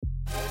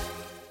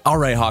All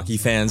right, hockey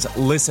fans,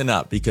 listen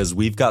up because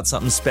we've got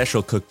something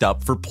special cooked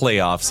up for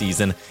playoff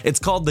season. It's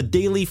called the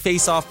Daily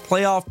Face-Off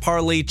Playoff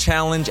Parlay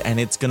Challenge, and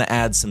it's going to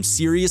add some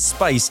serious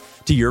spice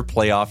to your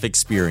playoff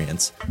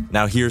experience.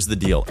 Now, here's the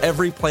deal.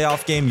 Every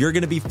playoff game, you're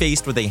going to be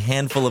faced with a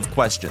handful of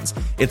questions.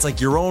 It's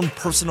like your own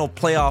personal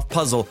playoff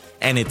puzzle,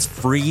 and it's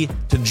free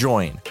to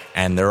join.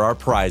 And there are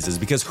prizes,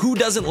 because who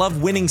doesn't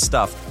love winning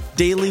stuff?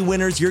 Daily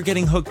winners, you're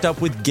getting hooked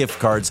up with gift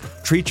cards.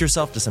 Treat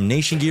yourself to some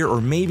Nation gear or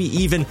maybe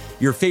even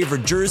your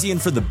favorite jersey.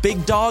 And for the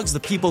big dogs, the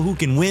people who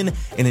can win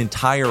an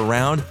entire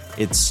round,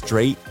 it's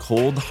straight,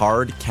 cold,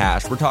 hard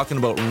cash. We're talking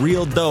about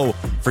real dough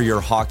for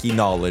your hockey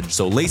knowledge.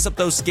 So lace up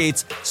those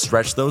skates,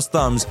 stretch those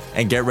thumbs,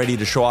 and get ready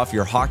to show off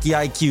your hockey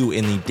IQ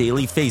in the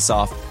Daily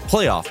Face-Off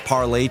Playoff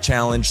Parlay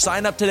Challenge.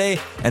 Sign up today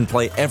and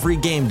play every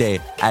game day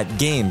at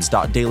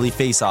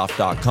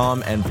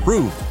games.dailyfaceoff.com and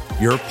prove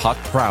your puck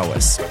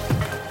prowess.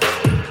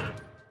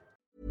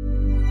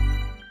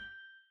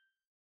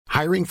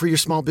 Hiring for your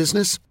small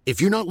business?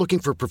 If you're not looking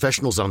for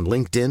professionals on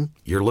LinkedIn,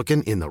 you're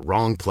looking in the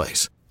wrong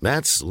place.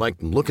 That's like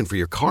looking for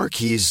your car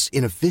keys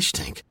in a fish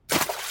tank.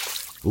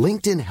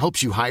 LinkedIn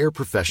helps you hire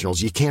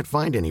professionals you can't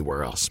find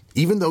anywhere else,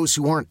 even those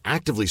who aren't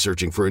actively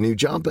searching for a new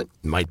job but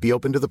might be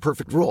open to the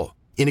perfect role.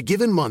 In a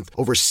given month,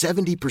 over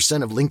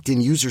 70% of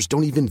LinkedIn users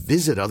don't even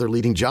visit other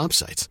leading job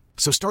sites.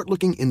 So start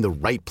looking in the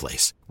right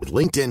place. With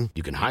LinkedIn,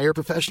 you can hire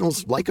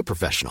professionals like a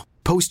professional.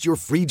 Post your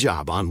free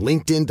job on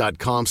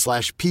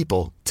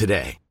linkedin.com/people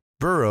today.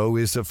 Burrow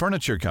is a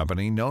furniture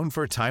company known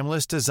for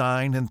timeless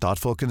design and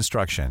thoughtful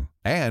construction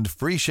and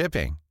free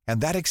shipping,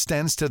 and that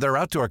extends to their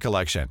outdoor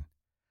collection.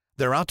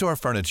 Their outdoor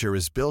furniture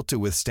is built to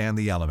withstand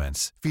the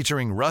elements,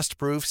 featuring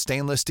rust-proof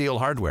stainless steel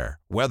hardware,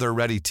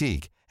 weather-ready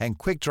teak, and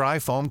quick-dry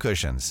foam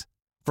cushions.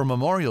 For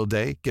Memorial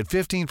Day, get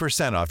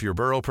 15% off your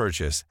Burrow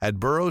purchase at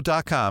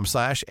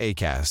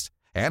burrow.com/acast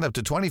and up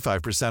to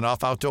 25%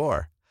 off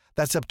outdoor.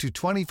 That's up to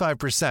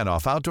 25%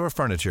 off outdoor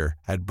furniture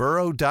at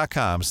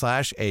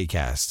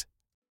burrow.com/acast.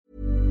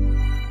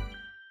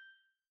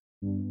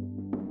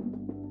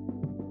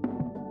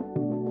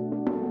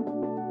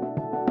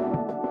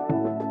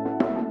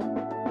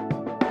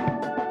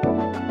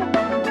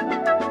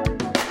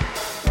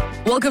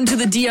 Welcome to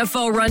the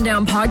DFO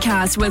Rundown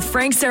Podcast with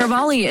Frank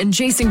Saravalli and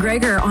Jason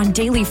Gregor on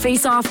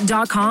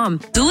dailyfaceoff.com.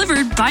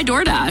 Delivered by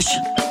DoorDash.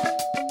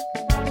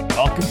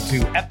 Welcome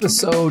to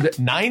episode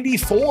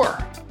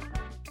 94,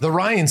 the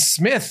Ryan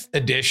Smith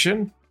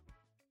edition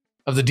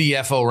of the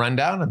DFO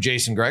Rundown. I'm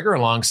Jason Gregor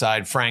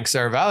alongside Frank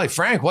Saravalli.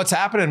 Frank, what's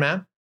happening,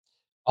 man?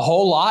 A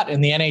whole lot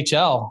in the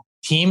NHL.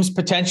 Teams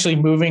potentially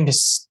moving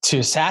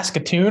to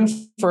Saskatoon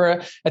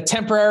for a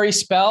temporary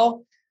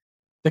spell.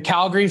 The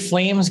Calgary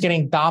Flames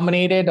getting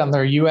dominated on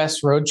their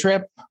U.S. road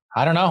trip.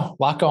 I don't know.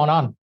 A lot going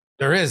on.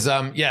 There is.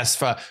 Yes.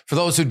 For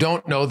those who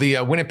don't know,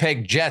 the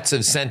Winnipeg Jets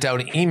have sent out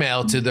an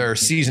email to their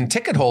season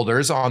ticket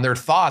holders on their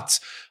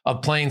thoughts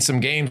of playing some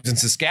games in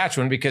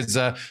Saskatchewan because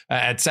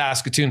at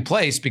Saskatoon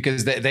Place,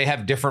 because they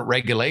have different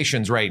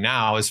regulations right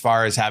now as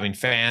far as having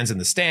fans in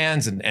the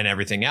stands and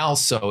everything else.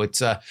 So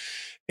it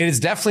is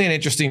definitely an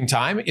interesting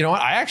time. You know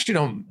what? I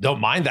actually don't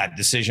mind that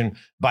decision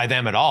by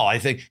them at all. I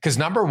think because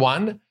number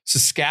one,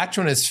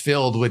 Saskatchewan is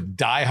filled with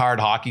diehard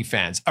hockey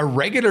fans. A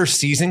regular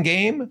season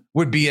game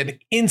would be an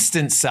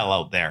instant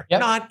sellout there. Yep.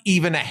 Not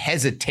even a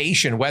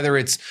hesitation, whether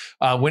it's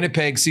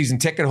Winnipeg season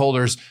ticket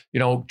holders,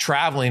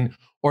 traveling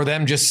or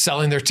them just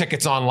selling their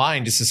tickets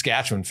online to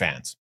Saskatchewan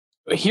fans.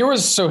 Here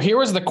was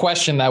the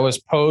question that was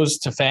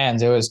posed to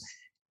fans. It was,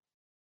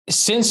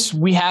 since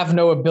we have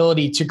no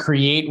ability to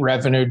create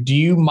revenue, do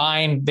you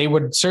mind? They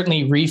would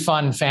certainly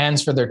refund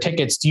fans for their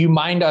tickets. Do you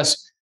mind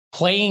us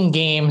playing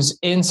games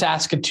in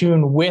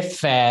Saskatoon with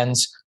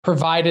fans,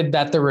 provided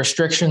that the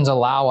restrictions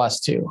allow us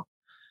to?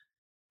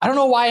 I don't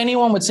know why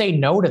anyone would say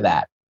no to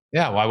that.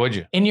 Yeah, why would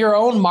you? In your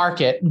own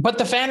market. But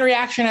the fan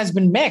reaction has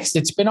been mixed.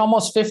 It's been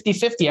almost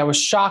 50-50. I was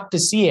shocked to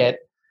see it,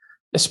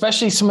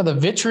 especially some of the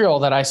vitriol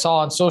that I saw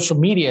on social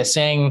media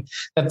saying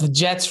that the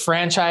Jets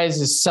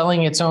franchise is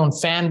selling its own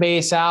fan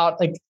base out.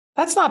 Like,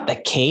 that's not the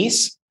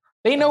case.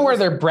 They know where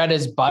their bread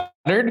is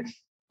buttered,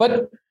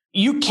 but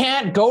you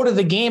can't go to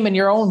the game in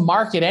your own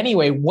market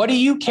anyway. What do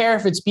you care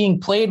if it's being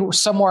played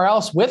somewhere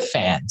else with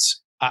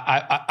fans?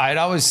 I would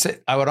always.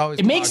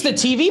 It makes the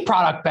TV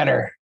product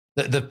better.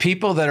 The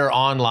people that are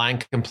online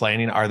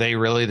complaining, are they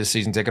really the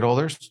season ticket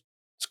holders?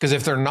 Because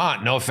if they're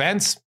not, no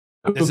offense,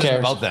 this isn't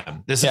about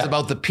them. This is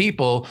about the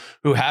people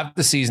who have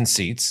the season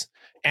seats,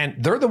 and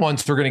they're the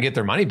ones who are going to get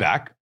their money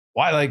back.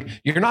 Why? Like,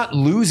 you're not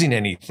losing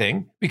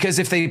anything, because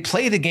if they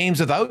play the games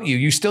without you,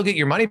 you still get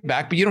your money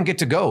back, but you don't get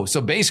to go. So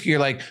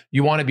basically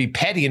you want to be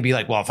petty and be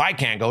like, well, if I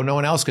can't go, no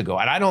one else could go.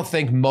 And I don't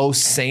think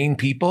most sane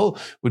people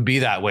would be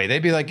that way.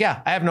 They'd be like,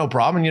 yeah, I have no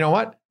problem. And you know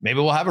what? Maybe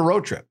we'll have a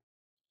road trip.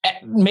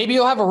 Maybe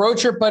you'll have a road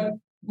trip, but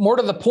more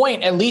to the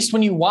point, at least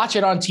when you watch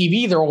it on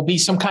TV, there will be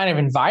some kind of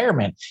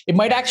environment. It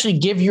might actually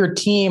give your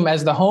team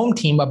as the home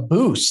team a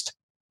boost,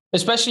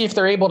 especially if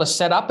they're able to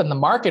set up in the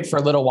market for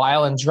a little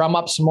while and drum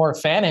up some more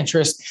fan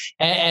interest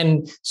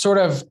and sort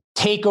of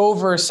take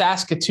over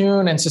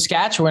Saskatoon and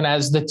Saskatchewan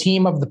as the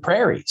team of the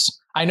prairies.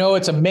 I know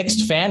it's a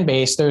mixed fan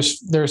base.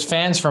 There's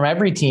fans from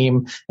every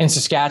team in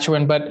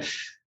Saskatchewan, but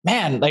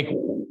man, like,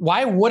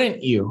 why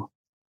wouldn't you?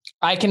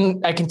 I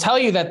can tell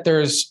you that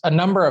there's a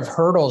number of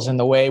hurdles in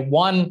the way.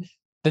 One,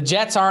 the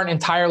Jets aren't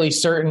entirely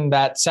certain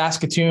that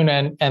Saskatoon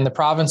and the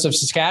province of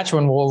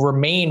Saskatchewan will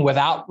remain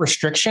without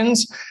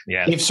restrictions.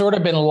 Yes. They've sort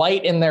of been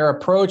light in their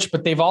approach,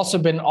 but they've also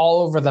been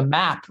all over the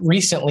map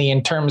recently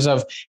in terms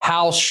of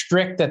how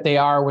strict that they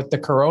are with the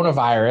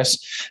coronavirus.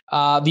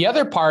 The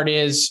other part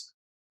is,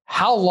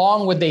 how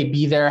long would they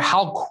be there?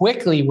 How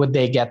quickly would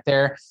they get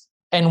there?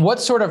 And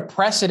what sort of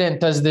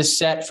precedent does this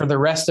set for the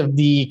rest of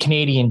the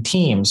Canadian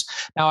teams?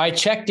 Now, I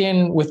checked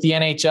in with the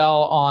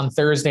NHL on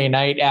Thursday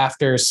night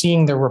after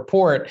seeing the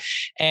report,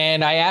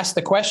 and I asked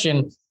the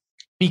question,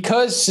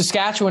 because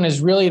Saskatchewan is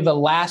really the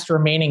last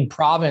remaining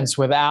province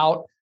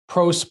without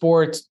pro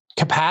sports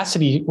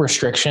capacity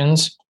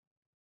restrictions,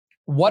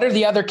 what are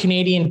the other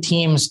Canadian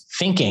teams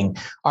thinking?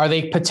 Are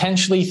they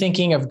potentially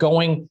thinking of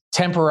going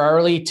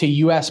temporarily to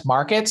US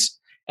markets?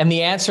 And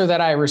the answer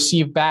that I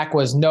received back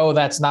was, no,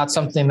 that's not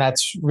something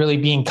that's really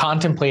being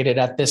contemplated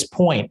at this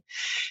point.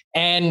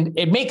 And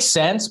it makes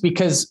sense,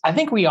 because I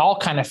think we all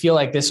kind of feel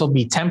like this will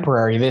be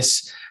temporary.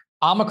 This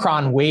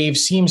Omicron wave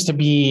seems to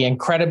be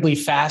incredibly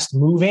fast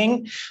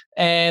moving,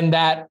 and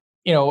that,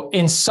 you know,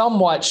 in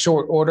somewhat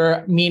short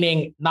order,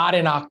 meaning not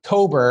in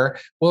October,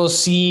 we'll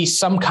see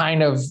some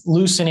kind of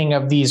loosening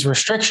of these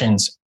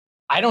restrictions.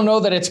 I don't know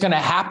that it's going to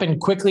happen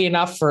quickly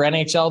enough for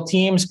NHL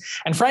teams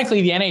and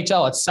frankly, the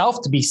NHL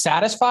itself to be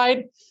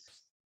satisfied.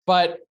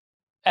 But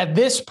at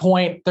this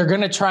point, they're going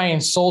to try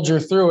and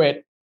soldier through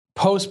it,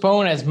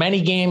 postpone as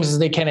many games as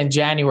they can in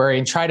January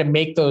and try to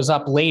make those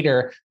up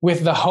later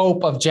with the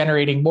hope of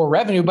generating more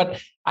revenue. But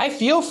I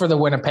feel for the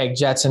Winnipeg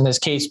Jets in this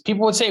case.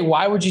 People would say,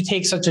 why would you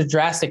take such a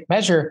drastic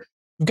measure?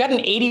 You've got an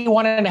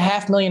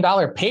 $81.5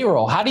 million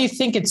payroll. How do you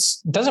think it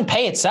doesn't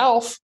pay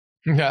itself?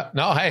 Yeah,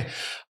 no, hey,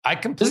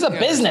 this is a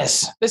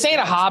business. This ain't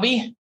a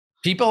hobby.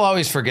 People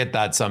always forget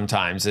that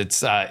sometimes.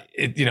 It's,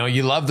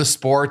 you love the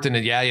sport and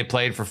you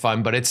play it for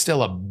fun, but it's still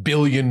 $1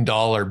 billion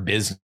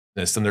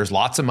business. And there's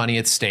lots of money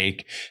at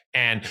stake.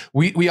 And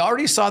we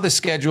already saw the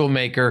schedule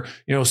maker,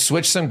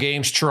 switch some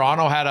games.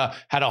 Toronto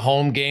had a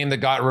home game that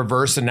got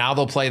reversed, and now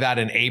they'll play that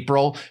in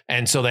April.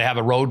 And so they have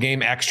a road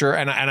game extra.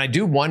 And I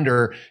do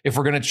wonder if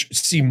we're going to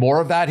see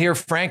more of that here,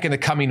 Frank, in the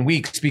coming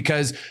weeks,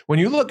 because when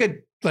you look at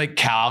like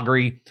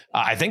Calgary,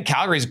 I think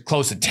Calgary's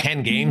close to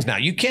 10 games now.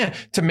 You can't,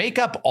 to make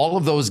up all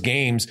of those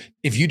games,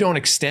 if you don't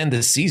extend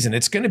the season,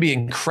 it's going to be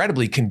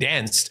incredibly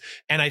condensed.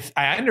 And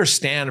I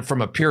understand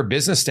from a pure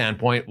business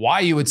standpoint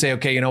why you would say,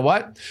 okay, you know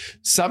what?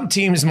 Some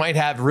teams might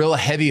have real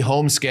heavy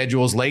home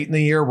schedules late in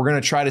the year. We're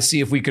going to try to see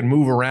if we can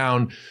move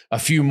around a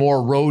few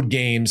more road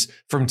games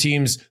from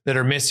teams that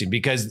are missing,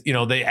 because,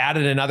 they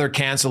added another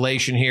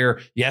cancellation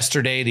here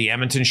yesterday, the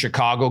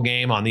Edmonton-Chicago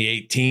game on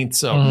the 18th.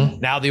 So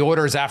now the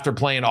Oilers, after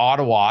playing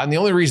Ottawa, and the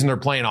only reason they're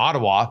playing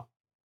Ottawa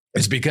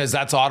is because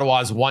that's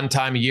Ottawa's one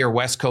time a year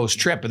West Coast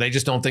trip, but they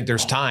just don't think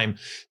there's time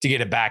to get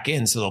it back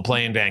in. So they'll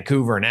play in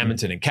Vancouver and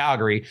Edmonton and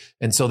Calgary.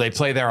 And so they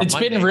play there on It's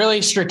Monday. Been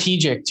really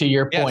strategic, to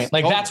your point.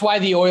 Yes, That's why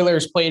the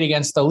Oilers played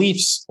against the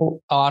Leafs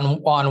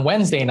on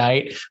Wednesday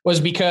night, was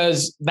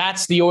because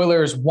that's the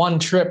Oilers' one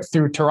trip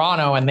through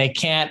Toronto, and they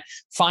can't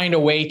find a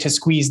way to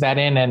squeeze that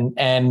in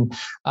and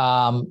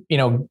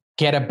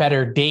get a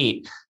better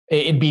date.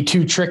 It'd be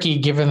too tricky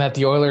given that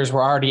the Oilers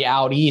were already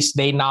out east.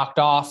 They knocked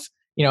off,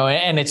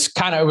 and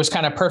it was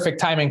kind of perfect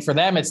timing for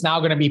them. It's now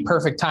going to be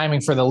perfect timing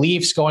for the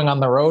Leafs, going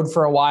on the road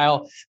for a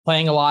while,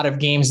 playing a lot of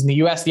games in the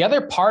US. The other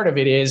part of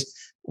it is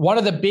one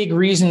of the big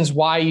reasons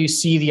why you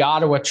see the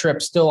Ottawa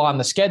trip still on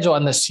the schedule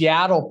and the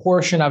Seattle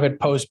portion of it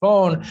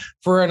postponed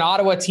for an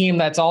Ottawa team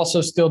that's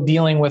also still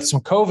dealing with some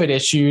COVID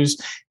issues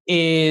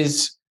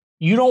is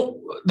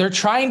they're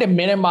trying to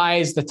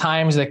minimize the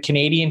times that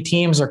Canadian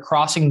teams are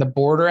crossing the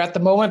border at the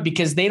moment,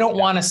 because they don't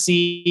want to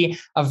see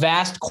a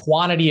vast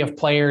quantity of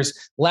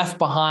players left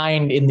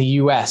behind in the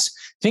US.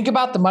 Think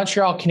about the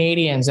Montreal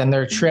Canadiens and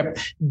their trip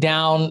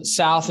down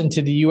south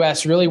into the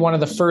US, really one of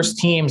the first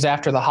teams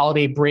after the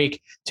holiday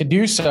break to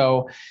do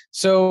so.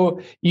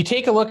 So you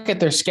take a look at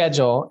their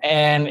schedule,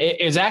 and it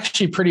is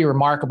actually pretty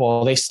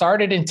remarkable. They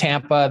started in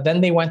Tampa,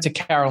 then they went to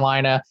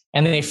Carolina,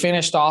 and then they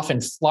finished off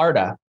in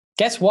Florida.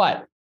 Guess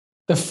what?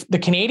 The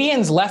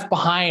Canadians left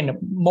behind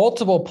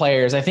multiple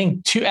players, I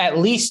think at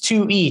least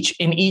two each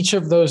in each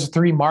of those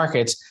three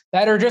markets,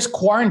 that are just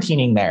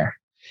quarantining there.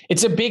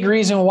 It's a big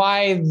reason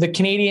why the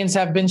Canadians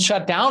have been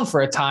shut down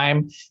for a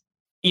time,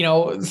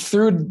 through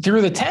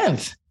the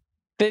 10th.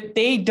 That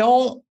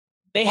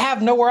they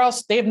have nowhere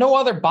else. They have no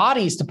other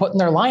bodies to put in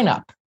their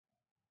lineup.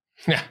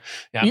 Yeah.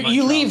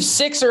 You leave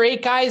 6 or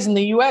 8 guys in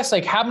the US.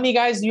 Like, how many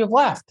guys do you have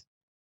left?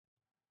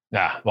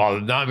 Yeah, well,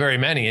 not very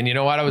many. And you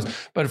know what?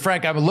 But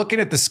Frank, I'm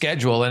looking at the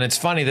schedule, and it's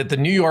funny that the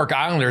New York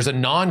Islanders, a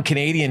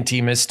non-Canadian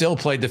team, has still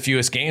played the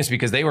fewest games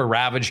because they were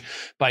ravaged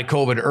by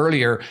COVID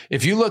earlier.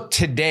 If you look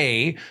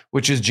today,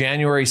 which is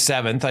January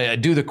 7th, I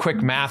do the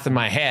quick math in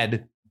my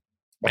head,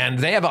 and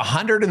they have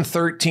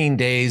 113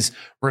 days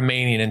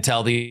remaining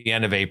until the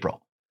end of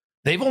April.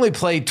 they've only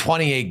played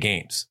 28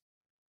 games.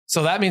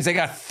 So that means they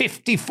got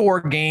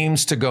 54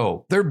 games to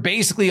go. They're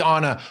basically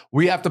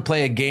we have to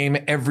play a game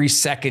every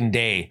second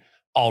day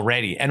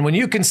already. And when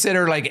you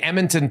consider like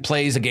Edmonton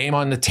plays a game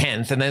on the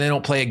 10th and then they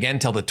don't play again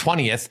till the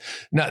 20th,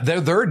 now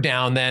they're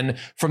down then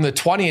from the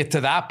 20th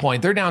to that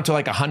point, they're down to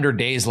like 100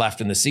 days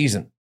left in the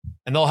season.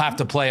 And they'll have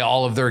to play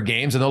all of their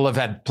games and they'll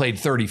have played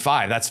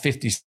 35. That's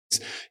 50.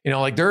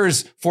 Like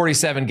there's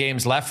 47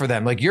 games left for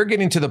them. Like you're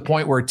getting to the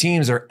point where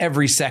teams are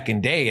every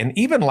second day. And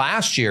even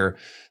last year,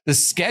 the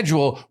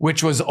schedule,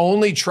 which was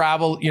only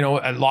travel,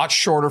 a lot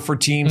shorter for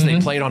teams. They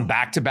played on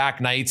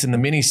back-to-back nights in the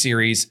mini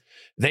series.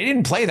 They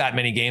didn't play that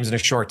many games in a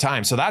short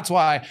time. So that's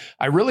why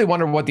I really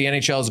wonder what the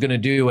NHL is going to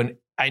do. And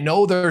I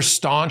know they're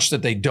staunch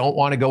that they don't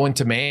want to go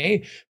into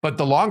May, but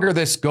the longer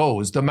this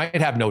goes, they might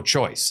have no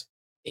choice.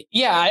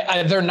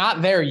 Yeah, they're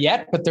not there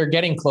yet, but they're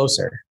getting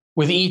closer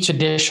with each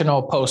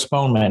additional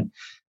postponement.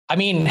 I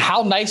mean,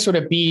 how nice would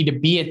it be to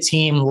be a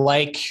team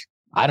like,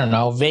 I don't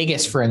know,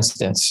 Vegas, for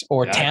instance,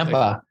 or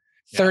Tampa,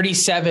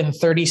 37,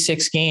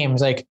 36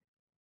 games. Like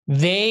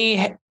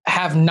they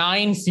have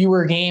 9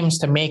 fewer games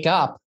to make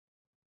up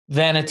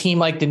than a team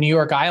like the New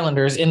York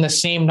Islanders in the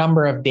same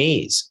number of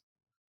days.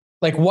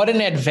 Like what an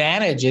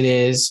advantage it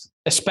is,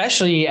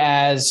 especially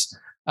as,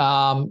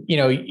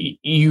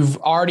 you've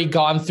already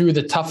gone through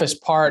the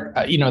toughest part,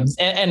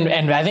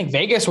 and I think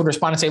Vegas would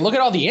respond and say, look at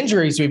all the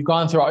injuries we've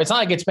gone through. It's not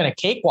like it's been a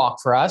cakewalk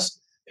for us,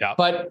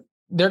 but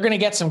they're going to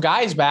get some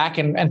guys back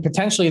and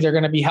potentially they're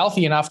going to be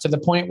healthy enough to the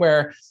point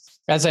where,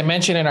 as I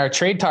mentioned in our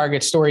trade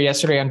target story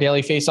yesterday on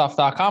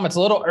dailyfaceoff.com, it's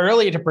a little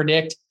early to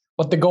predict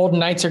what the Golden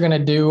Knights are going to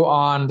do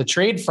on the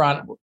trade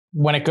front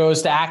when it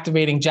goes to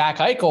activating Jack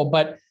Eichel,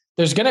 but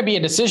there's going to be a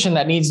decision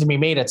that needs to be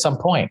made at some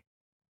point.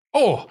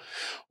 Oh,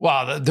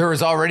 wow. There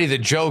was already the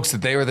jokes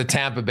that they were the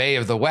Tampa Bay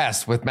of the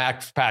West with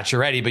Max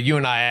Pacioretty, but you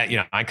and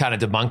I kind of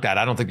debunked that.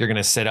 I don't think you're going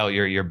to sit out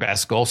your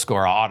best goal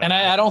scorer on. And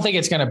I don't think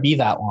it's going to be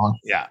that long.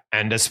 Yeah.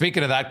 And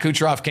speaking of that,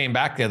 Kucherov came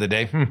back the other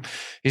day.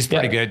 He's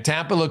pretty good.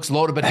 Tampa looks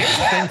loaded, but here's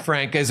the thing,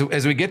 Frank,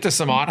 as we get to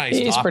some on ice,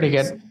 he's pretty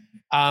good.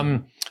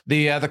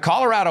 The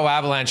Colorado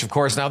Avalanche, of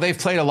course, now they've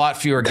played a lot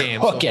fewer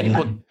games.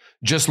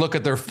 Just look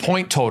at their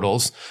point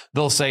totals.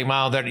 They'll say,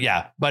 well,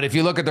 but if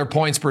you look at their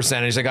points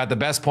percentage, they got the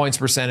best points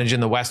percentage in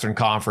the Western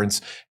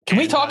Conference. Can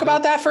we talk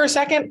about that for a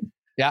second?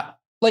 Yeah.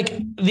 Like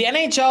the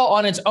NHL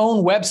on its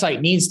own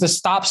website needs to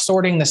stop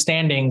sorting the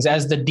standings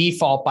as the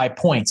default by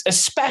points,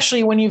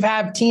 especially when you've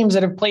had teams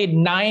that have played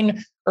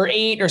 9 or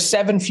 8 or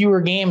 7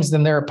 fewer games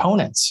than their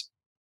opponents.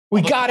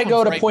 We got to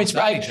go to points.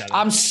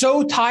 I'm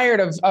so tired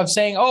of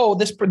saying, oh,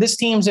 this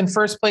team's in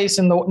first place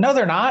no,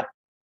 they're not.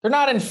 They're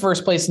not in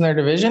first place in their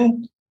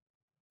division.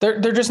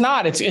 They're just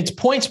not. It's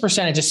points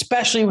percentage,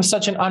 especially with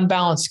such an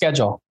unbalanced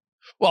schedule.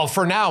 Well,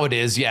 for now it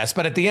is, yes.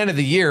 But at the end of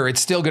the year,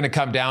 it's still going to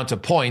come down to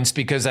points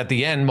because at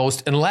the end,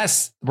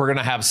 unless we're going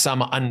to have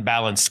some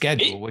unbalanced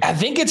schedule. I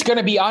think it's going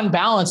to be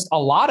unbalanced. A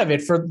lot of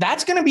it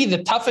that's going to be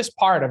the toughest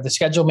part of the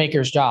schedule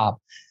maker's job.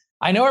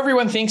 I know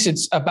everyone thinks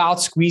it's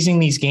about squeezing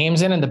these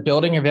games in and the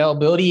building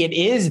availability. It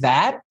is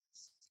that.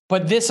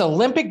 But this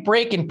Olympic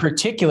break in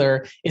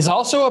particular is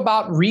also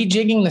about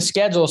rejigging the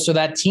schedule so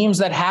that teams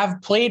that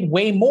have played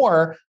way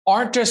more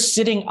aren't just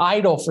sitting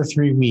idle for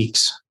 3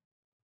 weeks.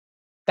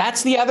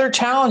 That's the other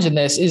challenge in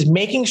this, is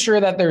making sure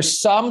that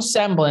there's some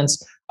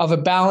semblance of a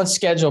balanced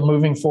schedule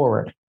moving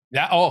forward.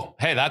 Yeah. Oh,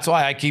 hey, that's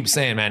why I keep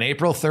saying, man,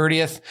 April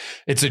 30th,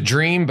 it's a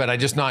dream, but I'm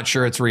just not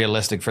sure it's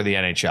realistic for the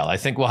NHL. I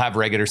think we'll have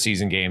regular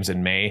season games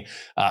in May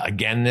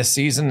again this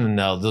season, and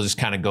they'll just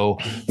kind of go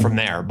from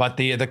there. But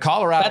the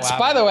Colorado... That's,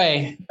 by the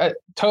way,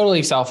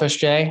 totally selfish,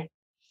 Jay.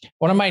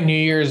 One of my New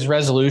Year's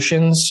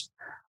resolutions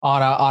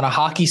on a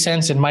hockey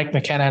sense, and Mike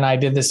McKenna and I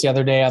did this the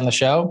other day on the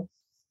show,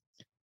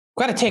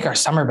 we've got to take our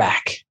summer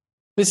back.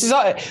 This is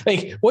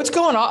like, what's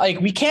going on? Like,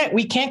 we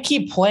can't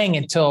keep playing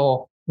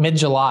until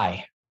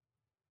mid-July.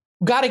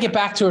 Got to get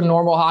back to a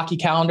normal hockey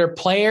calendar.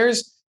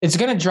 Players, it's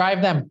going to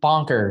drive them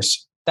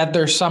bonkers that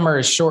their summer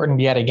is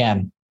shortened yet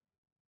again.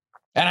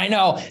 And I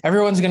know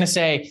everyone's going to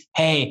say,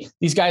 hey,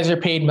 these guys are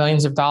paid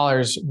millions of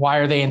dollars. Why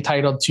are they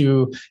entitled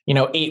to,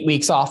 8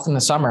 weeks off in the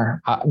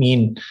summer? I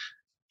mean,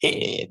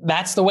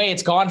 that's the way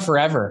it's gone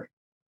forever.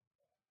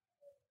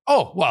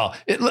 Oh, well,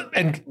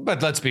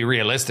 but let's be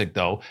realistic,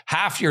 though.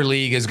 Half your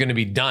league is going to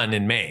be done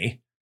in May,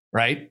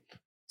 right?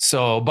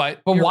 So,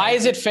 but why right.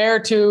 Is it fair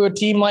to a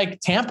team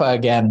like Tampa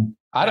again?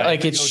 I don't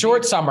like it's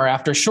short summer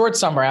after short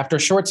summer after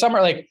short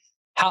summer. Like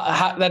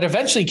how that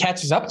eventually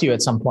catches up to you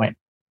at some point.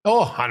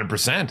 Oh,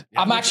 100%.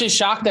 Yeah, I'm actually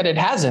shocked that it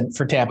hasn't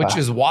for Tampa. Which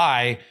is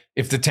why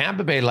if the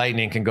Tampa Bay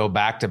Lightning can go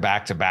back to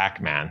back to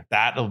back, man,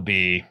 that'll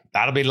be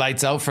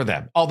lights out for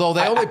them. Although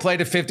they only played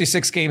a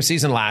 56 game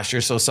season last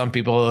year. So some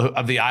people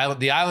of the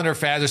Islander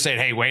fans are saying,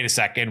 hey, wait a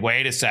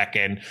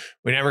second.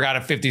 We never got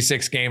a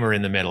 56 gamer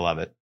in the middle of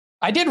it.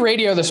 I did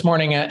radio this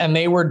morning and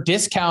they were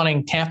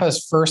discounting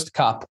Tampa's first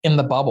cup in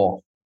the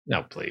bubble.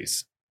 No,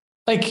 please.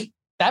 Like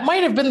that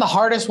might have been the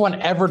hardest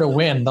one ever to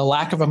win. The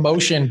lack of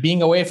emotion,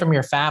 being away from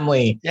your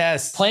family.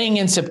 Yes. Playing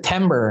in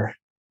September.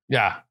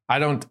 Yeah. I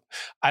don't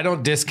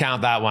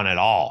discount that one at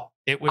all.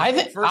 It was.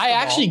 I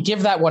actually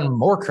give that one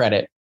more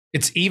credit.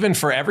 It's even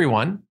for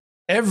everyone.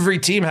 Every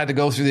team had to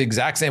go through the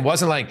exact same. It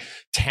wasn't like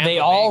Tampa they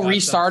all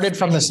restarted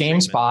from the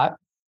same spot.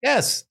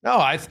 Yes. No,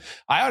 I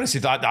honestly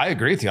thought, I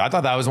agree with you. I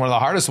thought that was one of the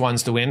hardest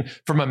ones to win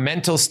from a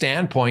mental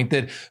standpoint,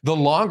 that the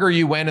longer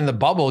you went in the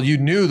bubble, you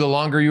knew the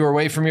longer you were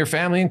away from your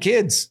family and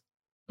kids.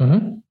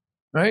 Mm-hmm.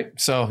 Right.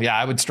 So, yeah,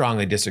 I would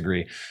strongly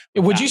disagree.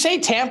 Would you say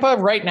Tampa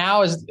right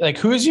now is like,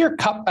 who's your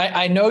cup?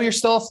 I know you're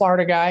still a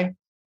Florida guy.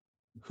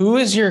 Who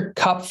is your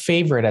cup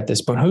favorite at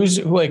this point?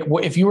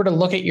 If you were to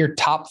look at your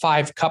top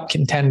 5 cup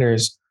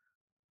contenders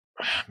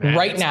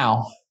right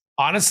now?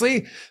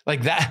 Honestly,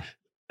 like that,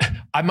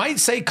 I might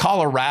say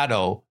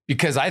Colorado,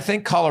 because I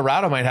think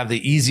Colorado might have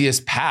the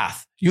easiest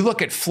path. You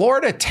look at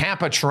Florida,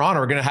 Tampa,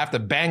 Toronto are going to have to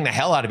bang the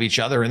hell out of each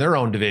other in their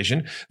own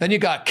division. Then you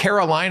got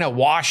Carolina,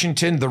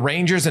 Washington, the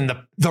Rangers, and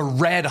the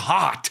red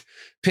hot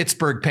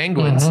Pittsburgh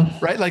Penguins,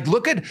 right? Like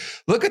look at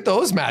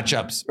those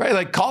matchups, right?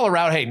 Like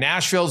Colorado, hey,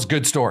 Nashville's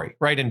good story,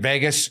 right? In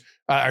Vegas,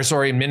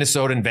 in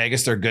Minnesota and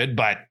Vegas, they're good.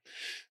 But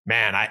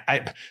man,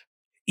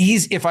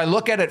 if I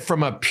look at it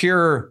from a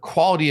pure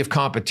quality of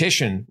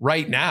competition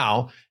right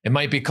now, it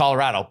might be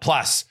Colorado.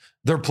 Plus,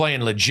 they're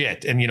playing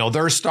legit. And,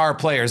 their star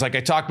players, like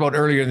I talked about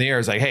earlier in the year,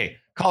 is like, hey,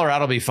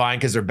 Colorado will be fine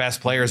because their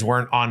best players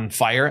weren't on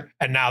fire.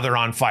 And now they're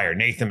on fire.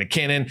 Nathan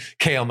McKinnon,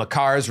 Cale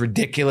Makar is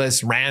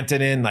ridiculous.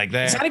 Rantanen, like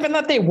that. It's not even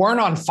that they weren't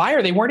on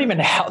fire. They weren't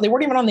even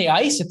on the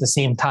ice at the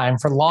same time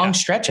for long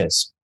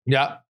stretches.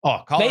 Yeah.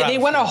 Oh, Colorado. They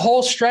went a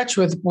whole stretch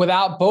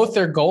without both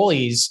their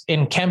goalies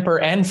in Kemper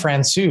and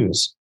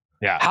Francouz.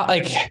 Yeah.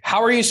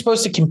 How are you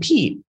supposed to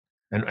compete?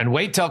 And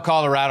wait till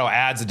Colorado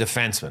adds a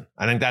defenseman.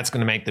 I think that's going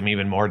to make them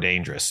even more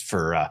dangerous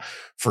for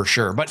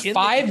sure. But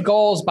 5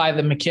 goals by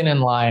the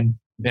McKinnon line.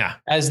 Yeah.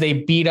 As they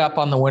beat up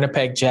on the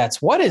Winnipeg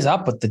Jets. What is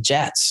up with the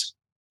Jets?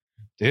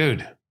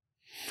 Dude,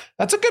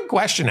 that's a good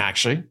question,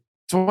 actually.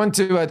 It's one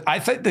to, I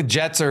think the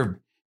Jets are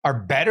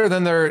better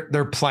than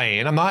they're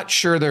playing. I'm not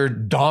sure they're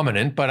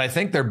dominant, but I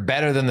think they're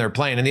better than they're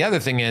playing. And the other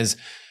thing is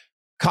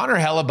Connor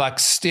Hellebuyck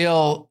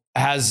still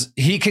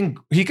he can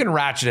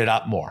ratchet it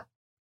up more.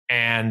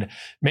 And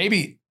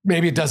maybe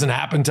it doesn't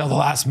happen till the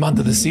last month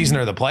of the season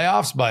or the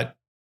playoffs, but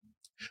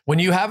when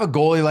you have a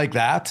goalie like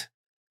that,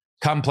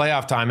 come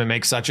playoff time, it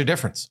makes such a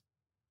difference.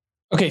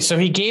 Okay, so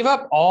he gave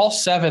up all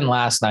 7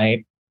 last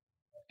night,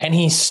 and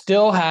he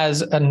still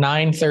has a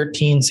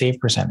 .913 save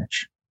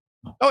percentage.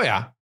 Oh,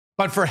 yeah.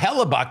 But for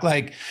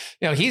Hellebuyck,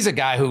 he's a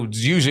guy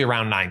who's usually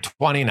around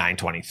 920,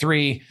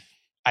 923.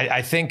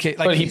 I think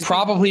but he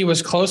probably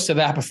was close to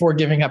that before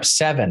giving up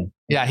 7.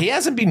 Yeah, he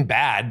hasn't been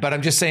bad, but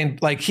I'm just saying,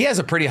 he has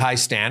a pretty high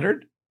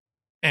standard.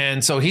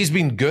 And so he's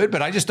been good,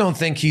 but I just don't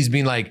think he's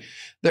been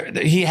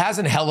he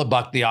hasn't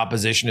Hellebucked the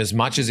opposition as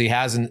much as he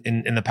has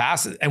in the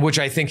past, and which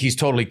I think he's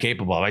totally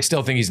capable of. I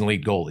still think he's an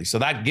elite goalie. So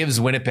that gives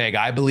Winnipeg,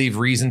 I believe,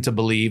 reason to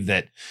believe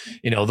that,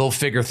 they'll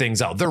figure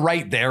things out. They're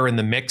right there in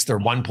the mix. They're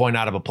 1 point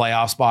out of a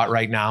playoff spot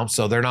right now.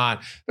 So they're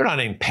not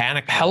in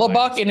panic.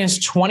 Hellebuyck in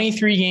his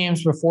 23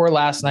 games before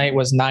last night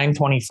was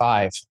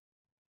 .925.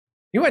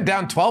 He went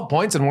down 12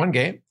 points in one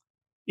game.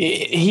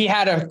 He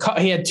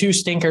had 2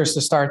 stinkers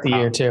to start the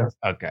year too.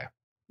 Okay.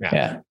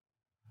 Yeah.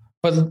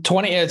 But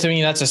 20, to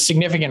me, that's a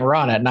significant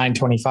run at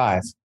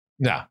 .925.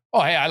 Yeah.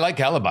 Oh, hey, I like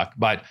Hellebuyck,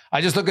 but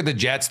I just look at the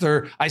Jets.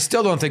 I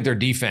still don't think their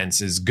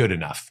defense is good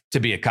enough to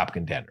be a cup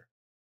contender.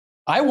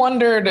 I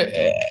wondered,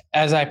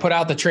 as I put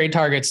out the trade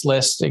targets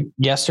list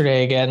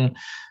yesterday again,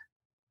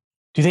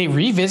 do they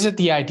revisit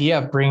the idea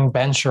of bringing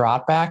Ben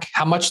Chiarot back?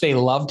 How much they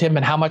loved him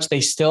and how much they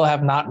still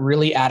have not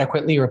really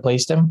adequately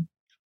replaced him?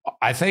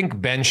 I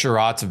think Ben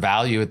Chiarot's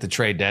value at the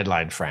trade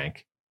deadline,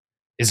 Frank,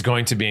 is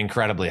going to be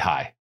incredibly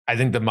high. I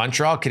think the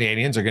Montreal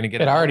Canadiens are going to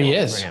get it already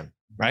is for him,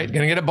 right?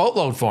 Going to get a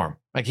boatload for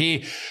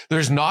him.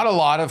 There's not a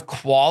lot of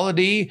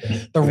quality.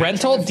 The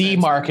rental D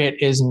market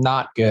is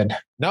not good.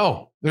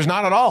 No, there's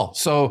not at all.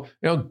 So,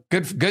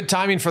 good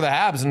timing for the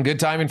Habs and good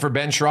timing for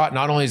Ben Chiarot,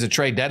 not only as a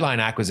trade deadline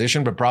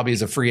acquisition, but probably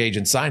as a free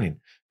agent signing.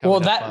 Well,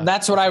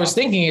 that's what I was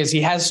thinking is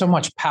he has so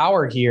much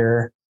power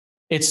here.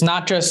 It's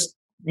not just,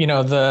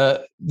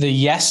 the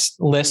yes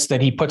list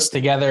that he puts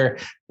together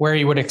where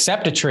he would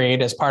accept a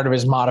trade as part of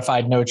his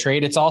modified no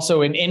trade. It's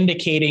also an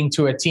indicating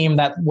to a team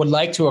that would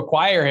like to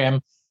acquire him,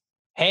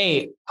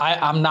 hey,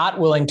 I'm not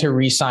willing to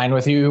re-sign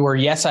with you, or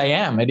yes, I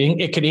am.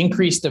 It could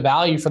increase the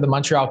value for the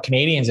Montreal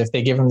Canadiens if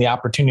they give him the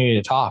opportunity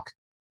to talk.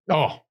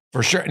 Oh,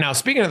 for sure. Now,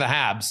 speaking of the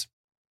Habs,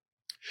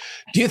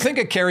 do you think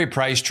a Carey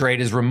Price trade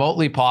is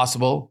remotely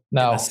possible in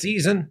the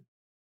season?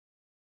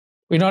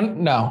 We don't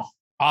know.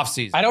 Off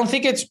season. I don't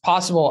think it's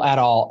possible at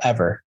all,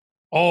 ever.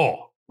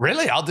 Oh,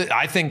 really?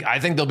 I think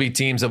there'll be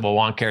teams that will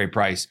want Carey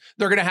Price.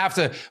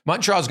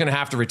 Montreal's going to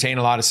have to retain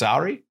a lot of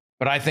salary,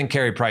 but I think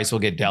Carey Price will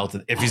get dealt.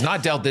 If he's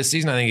not dealt this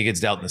season, I think he gets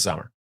dealt in the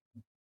summer.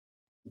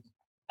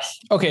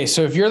 Okay,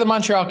 so if you're the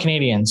Montreal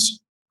Canadiens,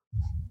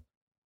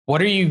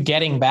 what are you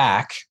getting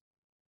back?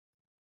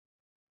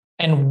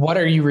 And what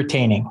are you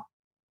retaining?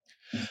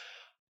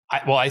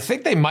 I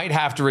think they might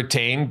have to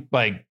retain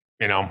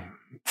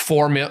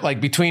 $4 million,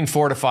 between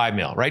 $4 to $5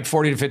 million, right?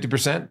 40 to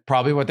 50%,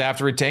 probably what they have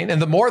to retain.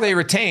 And the more they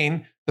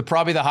retain,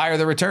 probably the higher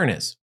the return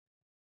is.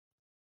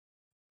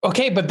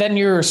 Okay, but then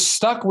you're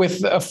stuck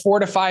with a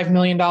 $4 to $5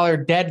 million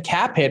dead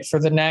cap hit for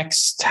the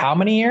next how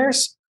many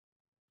years?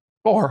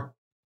 4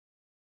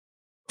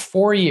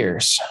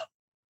 years.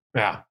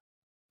 Yeah.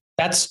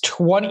 That's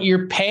 20.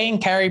 You're paying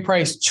Carey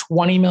Price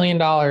 $20 million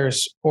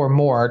or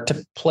more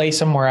to play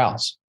somewhere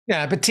else.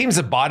 Yeah, but teams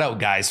have bought out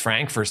guys,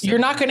 Frank, for you're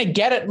not going to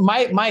get it.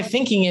 My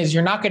thinking is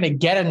you're not going to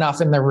get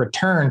enough in the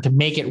return to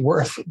make it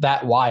worth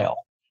that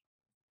while.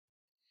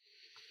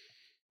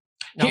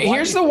 Now,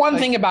 here's the one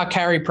thing about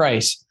Carey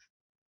Price.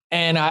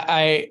 And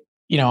I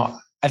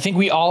think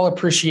we all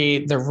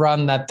appreciate the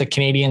run that the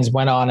Canadians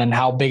went on and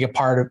how big a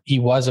part he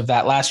was of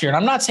that last year. And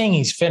I'm not saying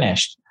he's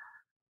finished,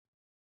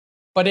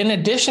 but in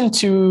addition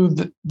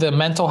to the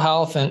mental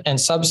health and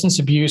substance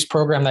abuse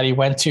program that he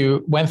went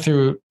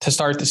through to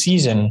start the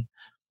season,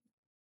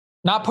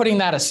 not putting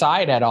that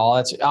aside at all,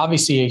 that's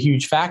obviously a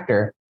huge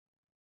factor.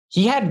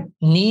 He had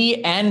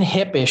knee and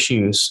hip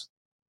issues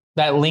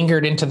that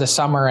lingered into the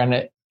summer.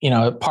 And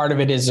part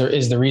of it is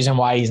the reason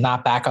why he's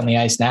not back on the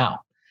ice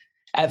now.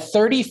 At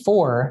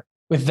 34,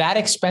 with that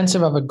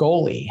expensive of a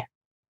goalie,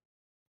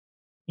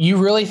 you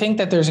really think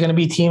that there's going to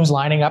be teams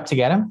lining up to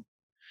get him?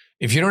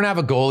 If you don't have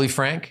a goalie,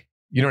 Frank,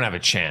 you don't have a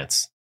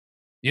chance.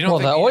 The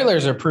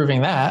Oilers are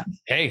proving that.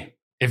 Hey,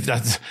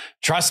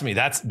 trust me,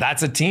 that's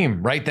a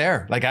team right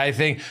there. Like, I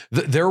think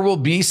there will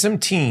be some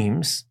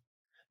teams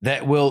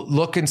that will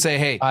look and say,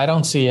 hey, I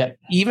don't see it.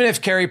 Even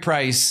if Carey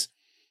Price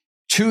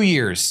 2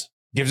 years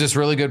gives us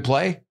really good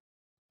play,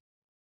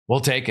 we'll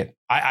take it.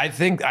 I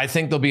think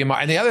there'll be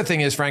and the other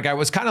thing is, Frank, I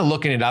was kind of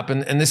looking it up,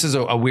 and this is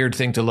a weird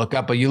thing to look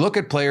up, but you look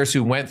at players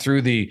who went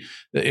through the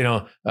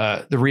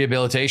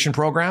rehabilitation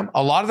program.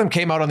 A lot of them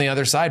came out on the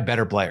other side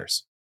better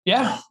players.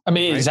 Yeah, I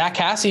mean, right? Zach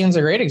Cassian's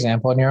a great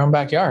example in your own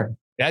backyard.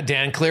 Yeah,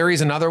 Dan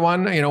Cleary's another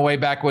one. Way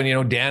back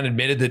when Dan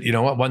admitted that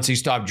once he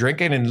stopped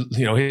drinking and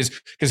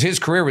his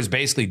career was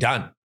basically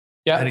done.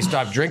 Yeah. And he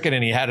stopped drinking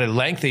and he had a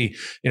lengthy,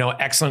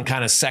 excellent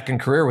kind of second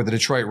career with the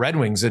Detroit Red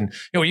Wings. And,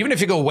 even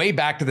if you go way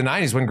back to the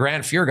 90s when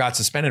Grant Fuhr got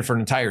suspended for an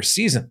entire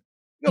season,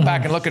 you go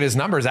back and look at his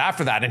numbers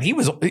after that. And he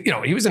was,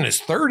 he was in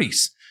his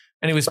 30s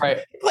and he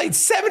played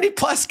 70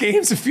 plus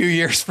games a few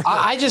years.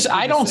 I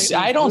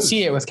don't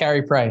see it with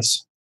Carey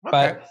Price,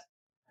 but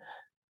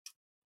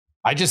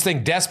I just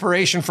think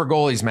desperation for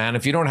goalies, man.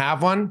 If you don't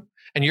have one,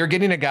 and you're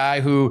getting a guy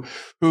who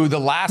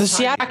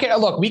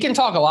look, we can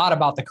talk a lot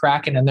about the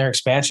Kraken and their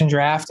expansion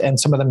draft and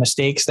some of the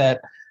mistakes that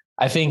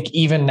I think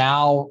even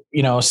now,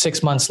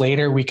 6 months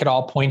later, we could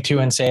all point to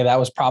and say that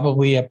was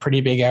probably a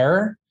pretty big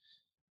error.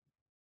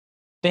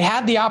 They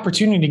had the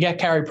opportunity to get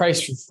Carey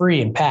Price for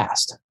free and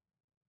passed.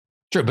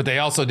 True, but they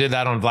also did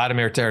that on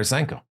Vladimir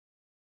Tarasenko.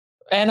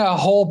 And a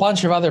whole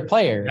bunch of other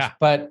players. Yeah.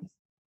 But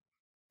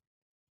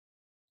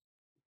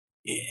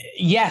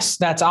yes,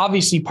 that's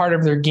obviously part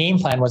of their game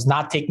plan was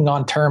not taking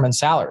on term and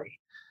salary.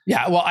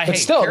 Yeah, well,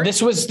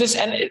 this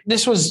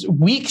was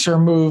weeks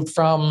removed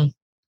from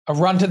a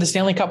run to the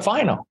Stanley Cup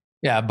final.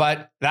 Yeah,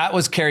 but that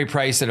was Carey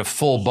Price at a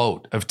full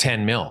boat of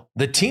 10 mil.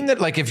 The team that,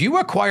 if you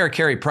acquire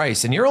Carey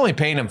Price and you're only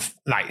paying him,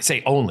 I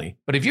say only,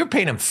 but if you're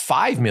paying him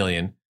 $5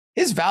 million,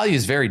 his value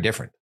is very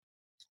different.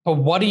 But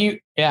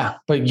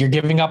but you're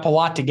giving up a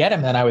lot to get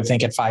him. Then I would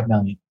think at $5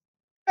 million.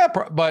 Yeah,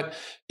 but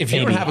if you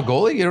don't have a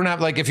goalie, you don't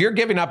have if you're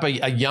giving up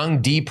a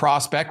young D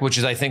prospect, which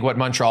is I think what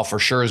Montreal for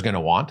sure is going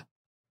to want,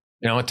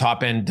 a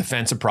top end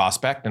defensive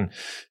prospect and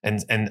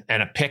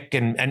a pick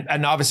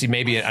and obviously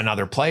maybe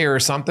another player or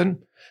something.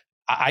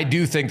 I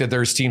do think that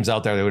there's teams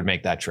out there that would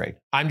make that trade.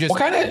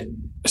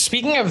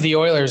 Speaking of the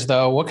Oilers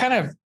though, what kind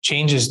of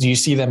changes do you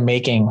see them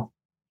making?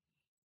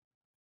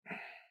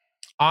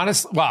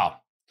 Honestly, wow.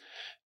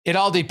 It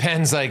all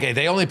depends.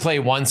 They only play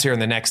once here in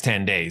the next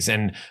 10 days.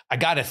 And I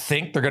got to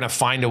think they're going to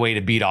find a way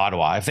to beat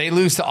Ottawa. If they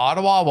lose to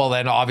Ottawa, well,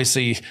 then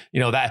obviously,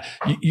 that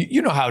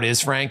you know how it is,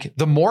 Frank.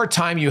 The more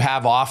time you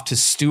have off to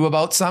stew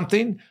about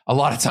something, a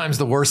lot of times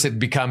the worse it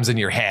becomes in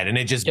your head. And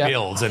it just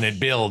builds and it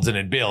builds and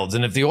it builds.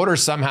 And if the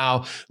Oilers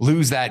somehow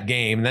lose that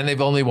game, and then they've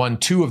only won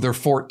 2 of their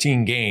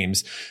 14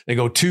 games, they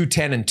go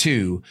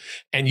 2-10-2,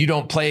 and you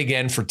don't play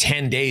again for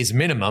 10 days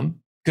minimum.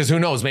 Because who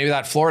knows, maybe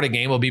that Florida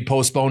game will be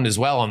postponed as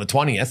well on the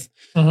 20th.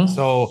 Mm-hmm.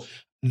 So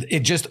it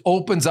just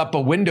opens up a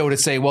window to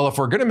say, well, if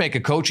we're going to make a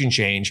coaching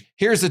change,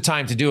 here's the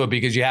time to do it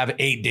because you have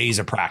 8 days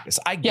of practice.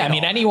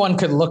 Anyone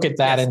could look at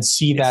that and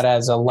see that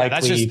as a likely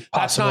possibility.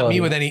 That's not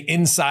me with any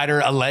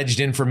insider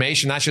alleged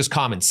information. That's just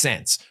common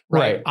sense.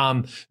 Right.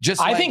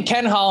 I think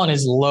Ken Holland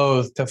is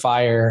loath to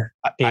fire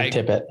Dave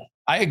Tippett.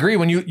 I agree.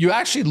 When you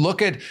actually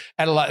look at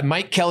a lot,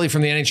 Mike Kelly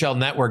from the NHL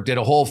Network did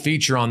a whole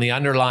feature on the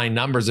underlying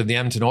numbers of the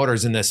Edmonton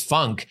Oilers in this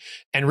funk.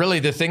 And really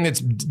the thing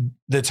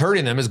that's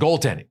hurting them is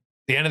goaltending.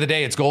 At the end of the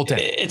day, it's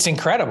goaltending. It's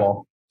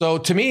incredible. So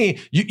to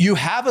me, you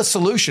have a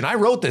solution. I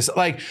wrote this.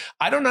 I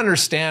don't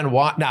understand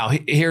why. Now,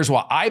 here's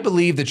why. I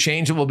believe the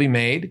change that will be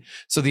made.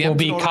 So the will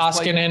be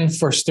Koskinen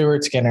for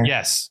Stuart Skinner.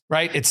 Yes.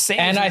 Right. It's same.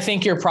 And I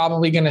think you're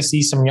probably going to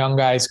see some young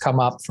guys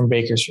come up from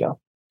Bakersfield.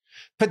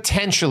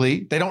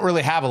 Potentially. They don't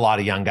really have a lot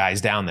of young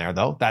guys down there,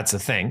 though. That's the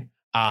thing.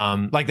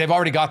 Like they've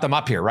already got them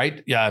up here,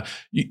 right? Yeah,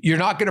 you're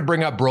not going to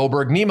bring up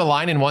Broberg.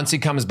 Niemelainen, once he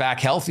comes back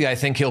healthy, I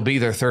think he'll be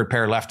their third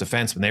pair left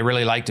defenseman. They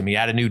really liked him. He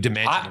had a new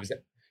dimension.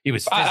 He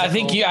was. I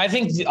think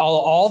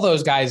all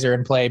those guys are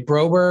in play.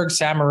 Broberg,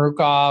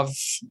 Samorukov,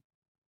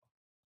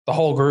 the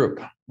whole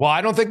group. Well,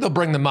 I don't think they'll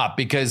bring them up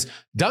because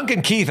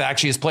Duncan Keith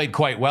actually has played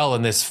quite well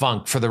in this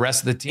funk for the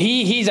rest of the team.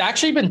 He's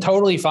actually been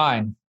totally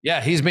fine.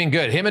 Yeah, he's been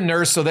good. Him and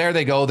Nurse, so there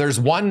they go. There's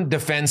one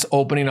defense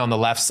opening on the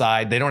left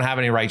side. They don't have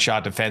any right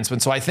shot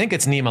defensemen, so I think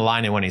it's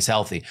Niemelainen when he's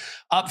healthy.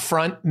 Up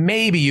front,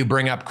 maybe you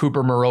bring up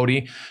Cooper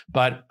Marody,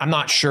 but I'm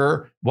not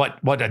sure what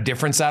a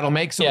difference that'll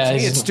make. So to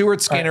me, it's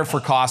Stuart Skinner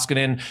for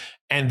Koskinen,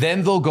 and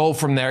then they'll go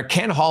from there.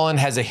 Ken Holland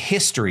has a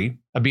history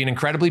of being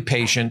incredibly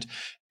patient,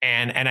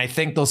 and I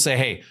think they'll say,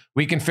 hey,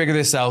 we can figure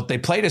this out. They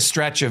played a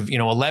stretch of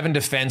 11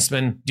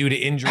 defensemen due to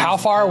injury. How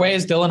far away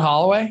is Dylan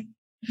Holloway?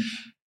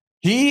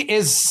 He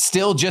is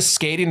still just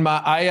skating.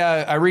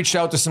 I reached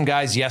out to some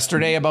guys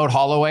yesterday about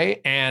Holloway,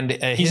 and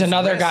he's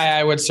another guy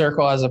I would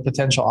circle as a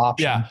potential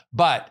option. Yeah,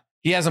 but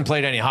he hasn't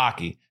played any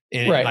hockey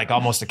in like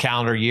almost a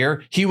calendar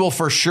year. He will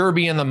for sure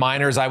be in the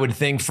minors, I would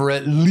think, for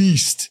at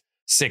least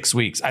 6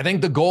 weeks. I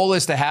think the goal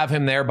is to have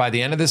him there by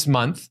the end of this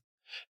month,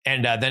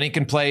 and then he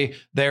can play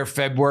there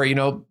February.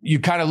 You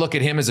kind of look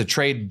at him as a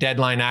trade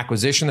deadline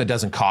acquisition that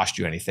doesn't cost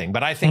you anything.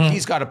 But I think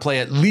he's got to play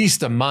at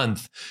least a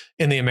month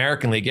in the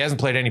American League. He hasn't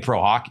played any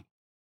pro hockey.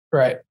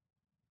 Right.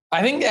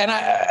 I think,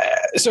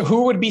 so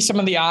who would be some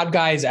of the odd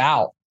guys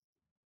out?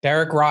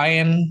 Derek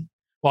Ryan.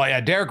 Well, yeah,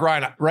 Derek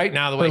Ryan right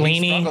now, the way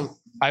he's struggled,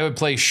 I would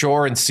play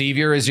Shore and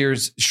Sevier as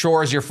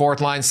your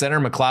fourth line center.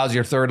 McLeod's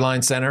your third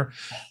line center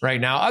right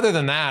now. Other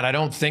than that, I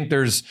don't think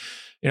there's,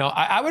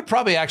 I would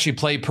probably actually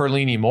play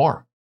Perlini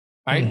more.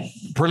 Right.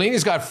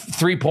 Perlini's got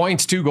 3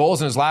 points, 2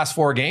 goals in his last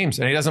 4 games,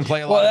 and he doesn't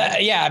play a lot.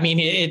 Well, yeah, I mean,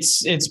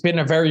 it's been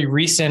a very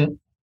recent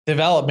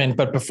development,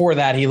 but before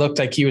that, he looked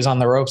like he was on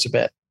the ropes a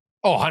bit.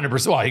 Oh,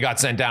 100%. Well, he got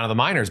sent down to the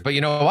minors, but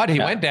you know what? He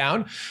went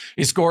down.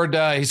 He scored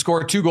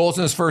 2 goals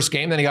in his first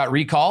game. Then he got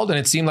recalled, and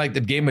it seemed like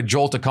it gave him a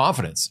jolt of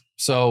confidence.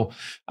 So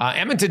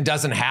Edmonton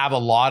doesn't have a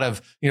lot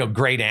of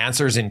great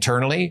answers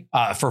internally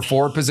for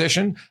forward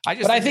position.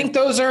 I think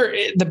those are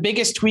the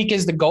biggest tweak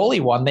is the goalie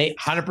one. They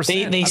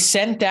 100%. They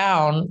sent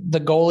down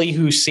the goalie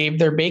who saved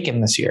their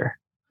bacon this year.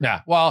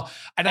 Yeah, well,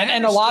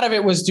 and a lot of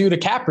it was due to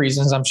cap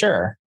reasons, I'm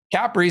sure.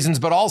 Cap reasons,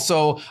 but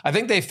also I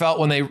think they felt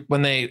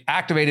when they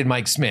activated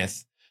Mike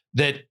Smith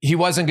that he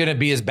wasn't going to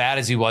be as bad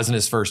as he was in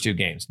his first 2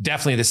 games.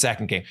 Definitely the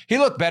second game. He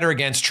looked better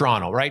against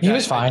Toronto, right? He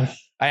was fine.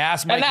 I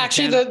asked Mike. And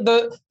actually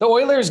the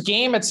Oilers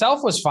game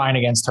itself was fine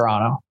against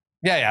Toronto.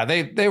 Yeah.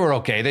 They were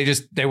okay.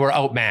 They were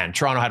outmanned.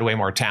 Toronto had way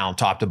more talent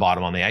top to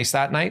bottom on the ice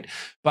that night.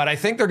 But I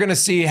think they're going to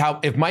see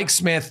if Mike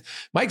Smith,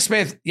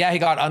 he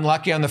got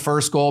unlucky on the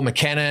first goal.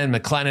 McKenna and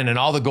McLennan and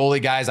all the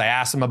goalie guys, I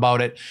asked him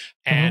about it.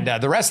 And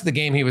the rest of the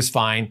game, he was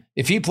fine.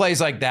 If he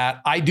plays like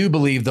that, I do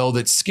believe, though,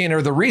 that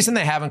Skinner, the reason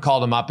they haven't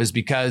called him up is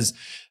because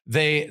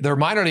their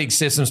minor league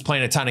system's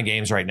playing a ton of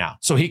games right now.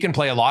 So he can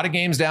play a lot of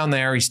games down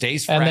there. He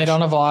stays fresh. And they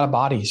don't have a lot of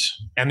bodies.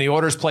 And the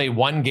Oilers play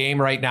 1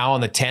 game right now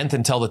on the 10th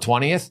until the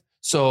 20th.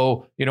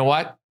 So you know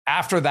what?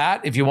 After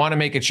that, if you want to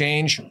make a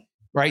change,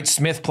 right?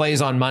 Smith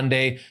plays on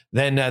Monday,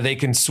 then they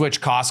can switch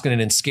Koskinen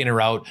and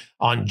Skinner out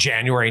on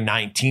January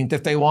 19th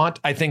if they want.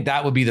 I think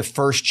that would be the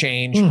first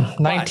change.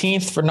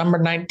 19th for number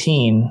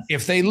 19.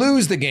 If they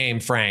lose the game,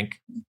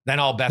 Frank, then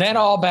all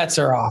bets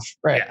are off.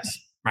 Right. Yes.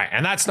 Right.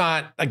 And that's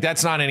not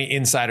any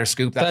insider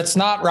scoop. That's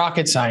not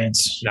rocket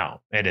science. No,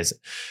 it isn't.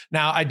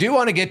 Now, I do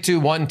want to get to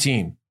one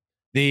team,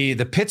 the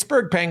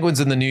Pittsburgh Penguins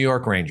and the New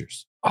York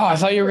Rangers. Oh, I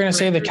thought you were going to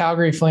say the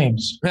Calgary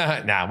Flames.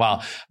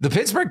 Well, the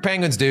Pittsburgh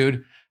Penguins,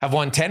 dude, have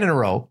won 10 in a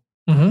row.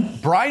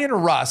 Brian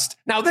Rust.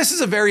 Now, this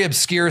is a very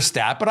obscure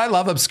stat, but I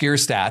love obscure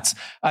stats.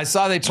 I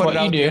saw they put it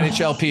out in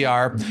NHL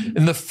PR.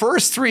 In the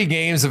first 3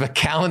 games of a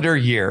calendar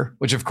year,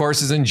 which of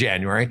course is in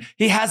January,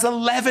 he has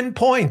 11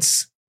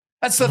 points.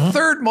 That's the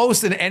third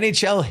most in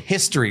NHL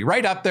history,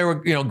 right up there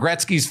with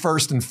Gretzky's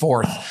first and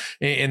fourth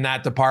in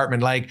that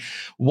department. Like,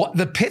 what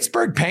the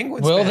Pittsburgh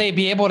Penguins? Will they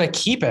be able to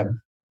keep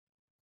him?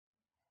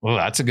 Well,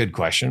 that's a good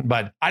question,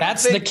 but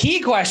that's the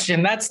key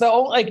question. That's the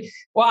only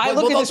I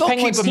look at this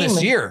Penguins keep him team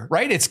this year,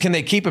 right? It's can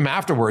they keep him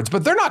afterwards?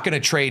 But they're not going to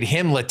trade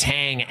him,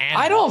 Letang, and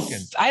I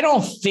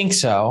don't think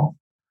so.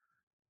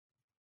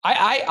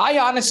 I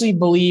honestly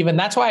believe, and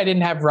that's why I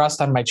didn't have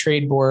Rust on my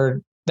trade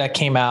board that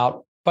came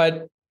out,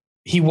 but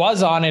he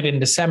was on it in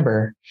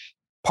December.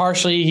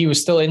 Partially, he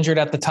was still injured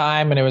at the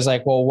time, and it was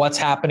like, well, what's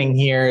happening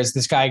here? Is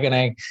this guy going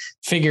to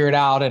figure it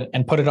out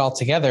and put it all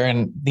together?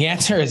 And the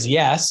answer is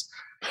yes.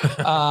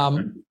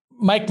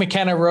 Mike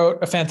McKenna wrote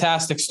a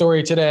fantastic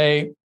story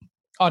today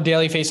on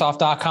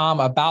dailyfaceoff.com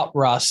about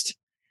Rust.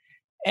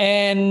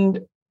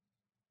 And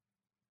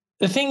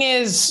the thing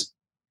is,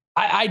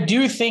 I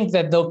do think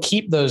that they'll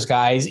keep those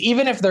guys,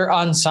 even if they're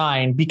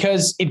unsigned,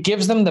 because it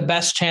gives them the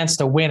best chance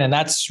to win. And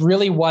that's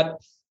really what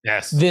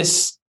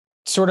this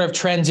sort of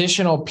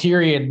transitional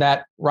period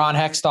that Ron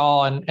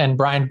Hextall and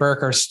Brian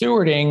Burke are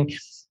stewarding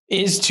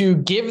is to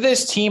give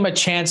this team a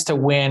chance to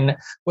win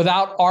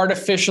without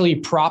artificially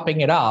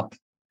propping it up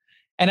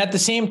And at the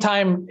same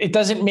time, it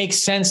doesn't make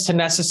sense to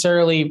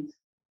necessarily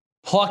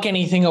pluck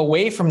anything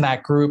away from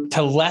that group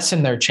to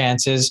lessen their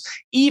chances,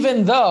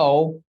 even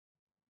though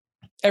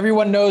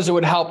everyone knows it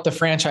would help the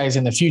franchise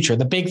in the future.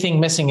 The big thing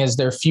missing is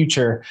their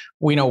future.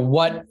 We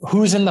know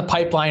who's in the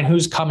pipeline,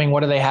 who's coming,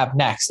 what do they have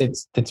next?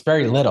 It's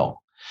very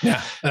little.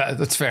 Yeah,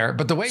 that's fair.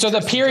 But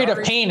the period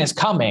of pain is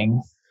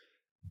coming.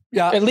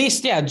 Yeah. At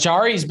least,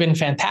 Jari's been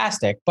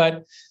fantastic,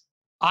 but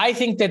I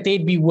think that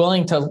they'd be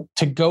willing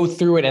to go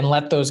through it and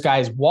let those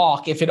guys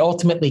walk if it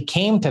ultimately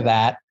came to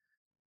that.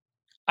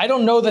 I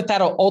don't know that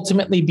that'll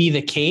ultimately be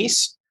the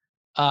case.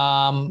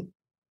 I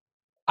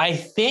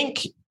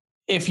think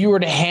if you were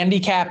to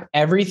handicap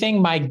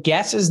everything, my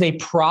guess is they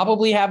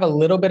probably have a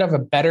little bit of a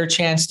better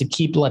chance to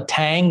keep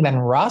Letang than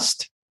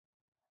Rust,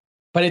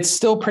 but it's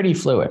still pretty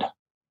fluid.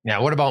 Yeah.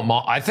 What about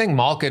I think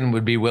Malkin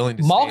would be willing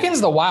to.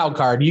 Malkin's the wild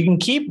card. You can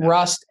keep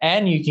Rust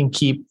and you can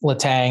keep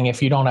Letang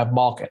if you don't have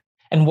Malkin.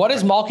 And what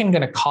is Malkin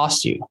going to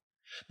cost you?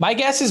 My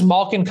guess is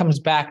Malkin comes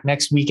back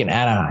next week in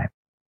Anaheim.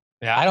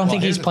 Yeah, I don't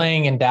think he's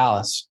playing in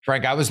Dallas.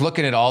 Frank, I was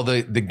looking at all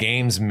the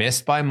games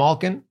missed by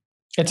Malkin.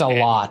 It's a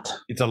lot.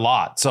 It's a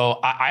lot. So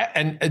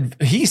and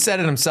he said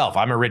it himself.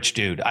 I'm a rich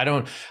dude.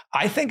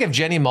 I think if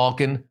Jenny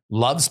Malkin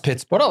loves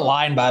Pittsburgh. What a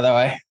line, by the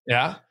way.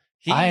 Yeah.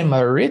 I'm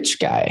a rich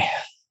guy.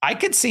 I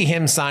could see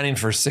him signing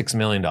for $6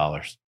 million.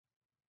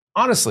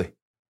 Honestly.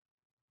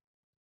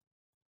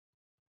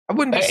 I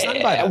wouldn't be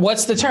stunned by that.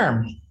 What's the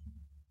term?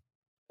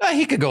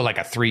 He could go like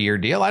a 3-year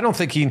deal. I don't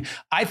think you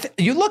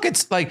look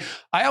at like,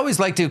 I always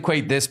like to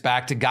equate this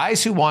back to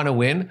guys who want to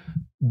win.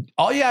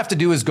 All you have to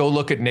do is go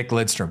look at Nick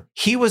Lidstrom.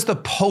 He was the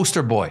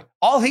poster boy.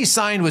 All he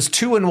signed was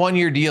 2 and 1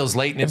 year deals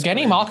late in his career.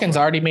 Evgeny Malkin's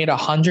already made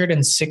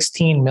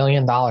 $116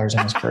 million in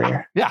his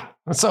career. Yeah.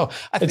 So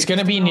it's going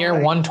to be near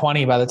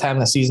 120 by the time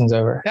the season's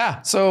over.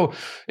 Yeah. So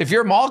if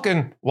you're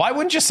Malkin, why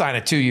wouldn't you sign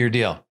a 2-year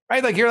deal?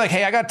 Right? Like you're like,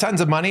 hey, I got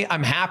tons of money.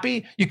 I'm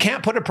happy. You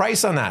can't put a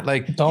price on that.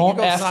 Like don't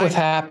F with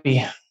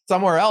happy.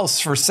 Somewhere else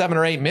for 7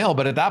 or 8 mil,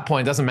 but at that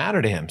point, it doesn't matter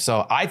to him.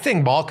 So I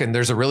think Malkin,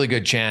 there's a really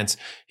good chance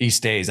he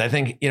stays. I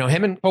think,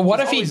 him and. But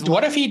what if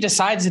he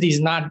decides that he's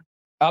not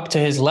up to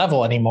his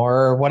level anymore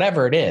or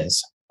whatever it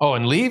is? Oh,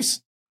 and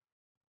leaves?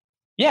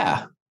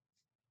 Yeah.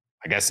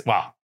 I guess,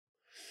 well,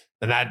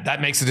 then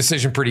that makes the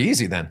decision pretty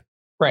easy then.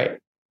 Right.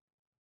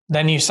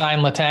 Then you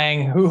sign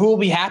Letang. Who will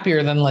be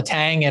happier than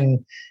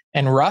Letang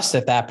and Rust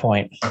at that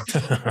point?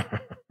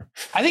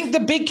 I think the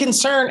big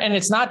concern, and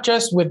it's not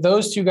just with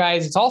those two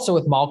guys, it's also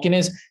with Malkin,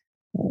 is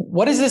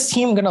what is this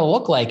team going to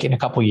look like in a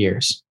couple of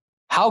years?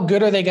 How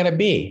good are they going to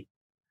be?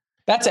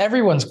 That's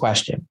everyone's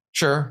question.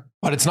 Sure.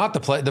 But it's not the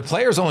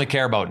players only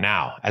care about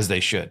now, as they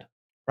should.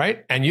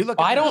 Right. And you look.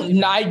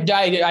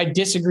 I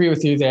disagree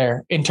with you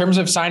there. In terms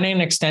of signing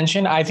an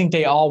extension, I think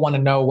they all want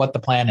to know what the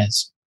plan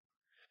is.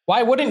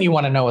 Why wouldn't you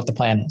want to know what the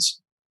plan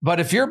is? But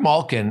if you're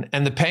Malkin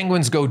and the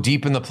Penguins go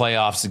deep in the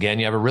playoffs again,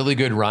 you have a really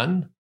good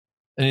run.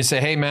 And you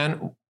say, hey,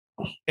 man,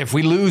 if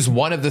we lose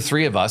one of the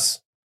 3 of us,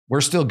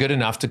 we're still good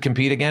enough to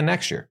compete again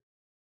next year.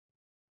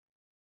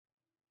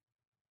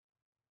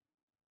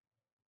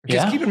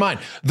 Because keep in mind,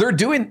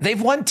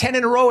 they've won 10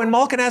 in a row and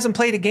Malkin hasn't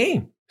played a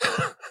game.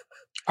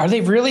 Are they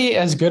really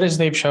as good as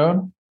they've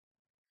shown?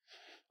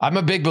 I'm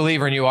a big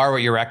believer in you are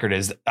what your record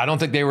is. I don't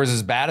think they were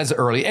as bad as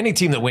early. Any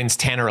team that wins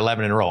 10 or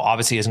 11 in a row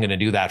obviously isn't going to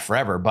do that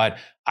forever. But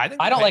I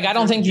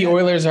don't think the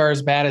Oilers are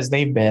as bad as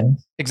they've been.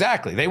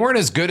 Exactly. They weren't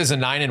as good as a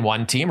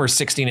 9-1 team or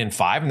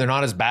 16-5, and they're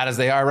not as bad as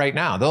they are right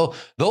now.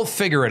 They'll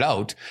figure it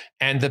out.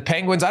 And the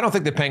Penguins, I don't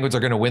think the Penguins are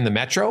going to win the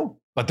Metro,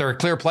 but they're a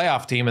clear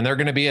playoff team, and they're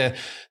going to be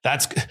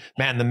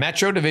the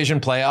Metro Division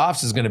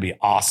playoffs is going to be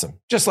awesome.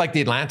 Just like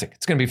the Atlantic.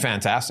 It's going to be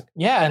fantastic.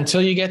 Yeah,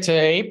 until you get to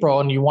April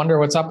and you wonder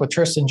what's up with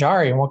Tristan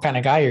Jarry and what kind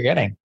of guy you're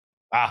getting.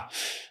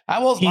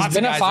 He's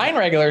been a fine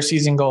regular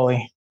season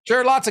goalie.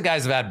 Sure, lots of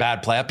guys have had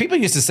bad playoff. People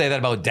used to say that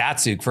about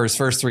Datsuk for his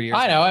first 3 years.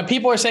 I know, and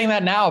people are saying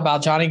that now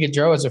about Johnny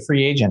Gaudreau as a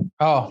free agent.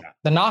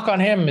 The knock on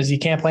him is he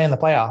can't play in the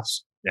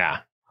playoffs. Yeah,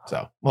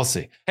 so we'll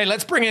see. Hey,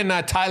 let's bring in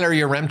Tyler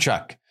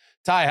Yaremchuk.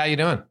 Ty, how you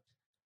doing?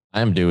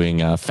 I'm doing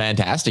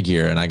fantastic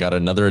here, and I got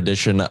another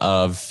edition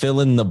of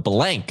Fill in the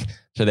Blank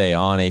today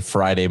on a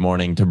Friday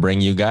morning to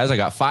bring you guys. I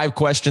got 5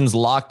 questions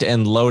locked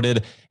and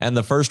loaded, and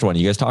the first one,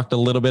 you guys talked a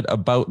little bit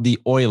about the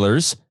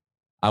Oilers.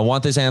 I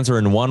want this answer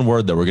in one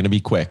word, though. We're going to be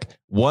quick.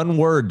 One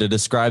word to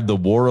describe the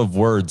war of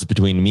words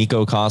between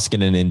Mikko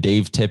Koskinen and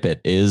Dave Tippett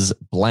is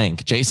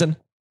blank. Jason?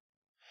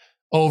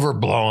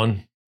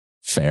 Overblown.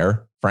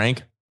 Fair.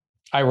 Frank?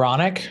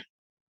 Ironic.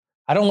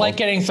 I don't like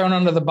getting thrown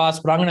under the bus,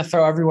 but I'm going to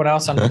throw everyone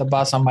else under the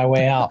bus on my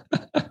way out.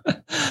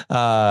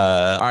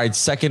 All right.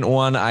 Second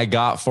one I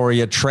got for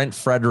you. Trent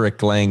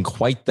Frederick laying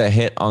quite the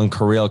hit on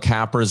Kirill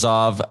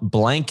Kaprizov.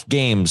 Blank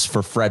games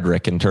for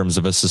Frederick in terms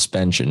of a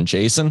suspension.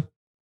 Jason?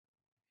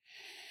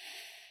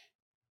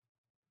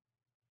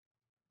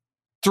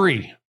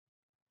 3.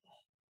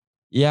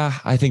 Yeah,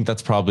 I think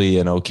that's probably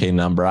an okay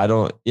number. I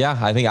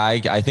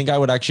think I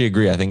would actually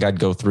agree. I think I'd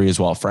go 3 as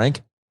well.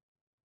 Frank?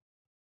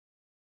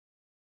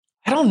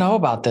 I don't know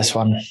about this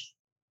one.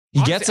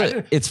 He gets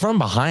it. It's from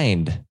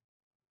behind.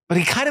 But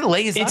he kind of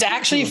lays. It's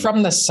actually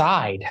from the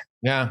side.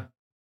 Yeah.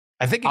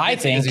 I think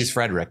he's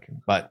Frederick,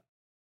 but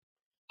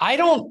I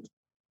don't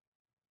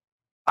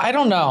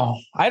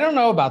know. I don't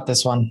know about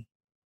this one.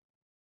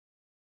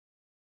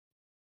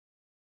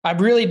 I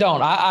really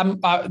don't. I'm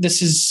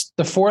this is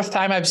the fourth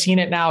time I've seen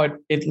it now.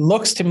 It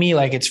looks to me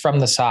like it's from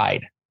the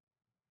side.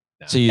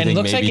 So you think it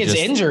looks like his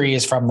injury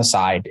is from the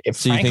side.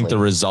 So you think the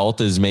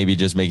result is maybe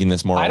just making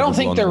this more? I don't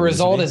think the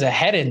result is a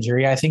head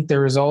injury. I think the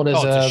result is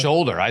it's a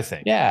shoulder, I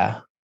think.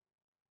 Yeah.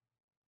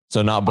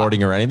 So not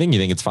boarding or anything? You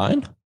think it's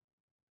fine?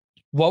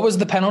 What was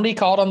the penalty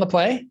called on the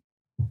play?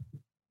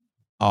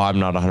 Oh, I'm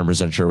not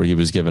 100% sure what he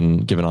was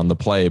given on the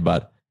play,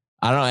 but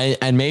I don't know.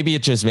 And maybe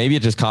it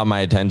just caught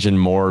my attention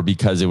more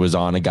because it was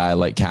on a guy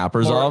like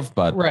Kaprizov,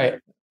 but right.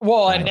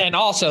 Well, and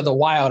also the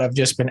Wild have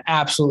just been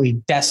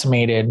absolutely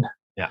decimated.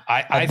 Yeah,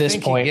 I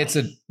think he gets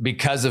it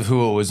because of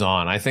who it was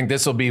on. I think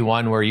this will be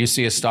one where you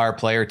see a star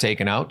player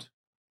taken out.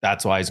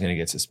 That's why he's going to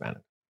get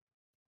suspended.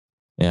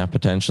 Yeah,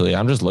 potentially.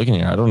 I'm just looking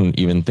here. I don't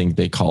even think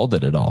they called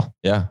it at all.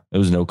 Yeah, it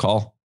was no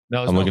call.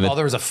 No,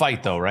 there was a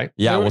fight though, right?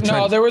 Yeah.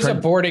 There was a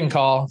boarding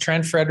call.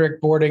 Trent Frederick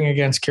boarding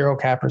against Kirill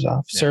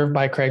Kaprizov, served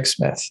by Craig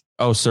Smith.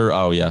 Oh, sir.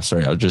 Oh, yeah.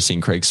 Sorry. I was just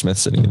seeing Craig Smith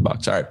sitting in the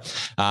box. All right.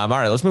 All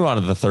right. Let's move on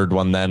to the third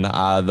one then.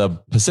 The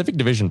Pacific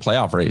Division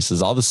playoff race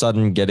is all of a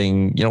sudden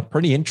getting,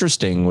 pretty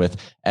interesting with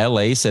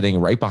LA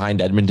sitting right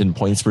behind Edmonton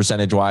points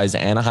percentage wise.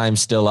 Anaheim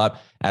still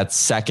up at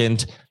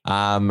third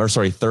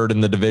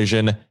in the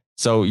division.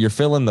 So you're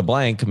fill in the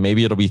blank.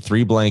 Maybe it'll be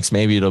 3 blanks.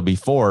 Maybe it'll be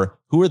 4.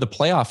 Who are the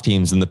playoff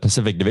teams in the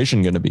Pacific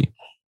Division going to be?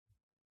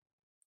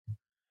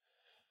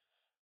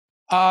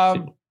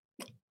 I'll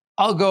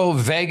go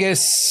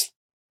Vegas,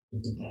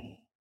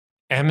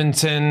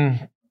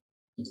 Edmonton,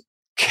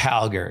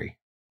 Calgary.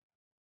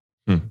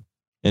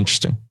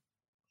 Interesting.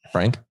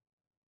 Frank?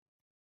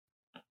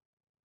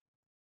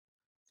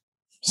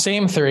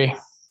 Same 3.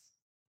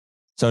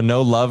 So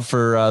no love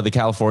for the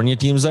California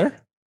teams there?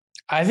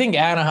 I think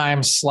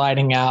Anaheim's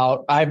sliding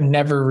out. I've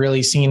never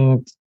really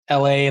seen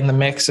LA in the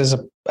mix as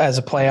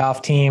a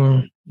playoff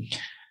team.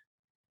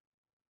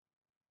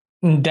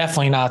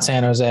 Definitely not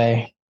San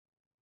Jose.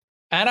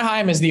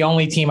 Anaheim is the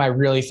only team I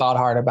really thought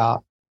hard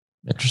about.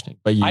 Interesting.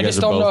 But I just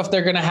don't know if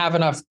they're going to have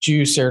enough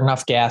juice or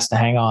enough gas to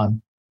hang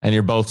on. And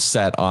you're both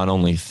set on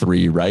only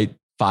 3, right?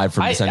 5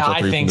 from the Central,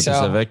 3 from the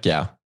Pacific.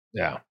 Yeah.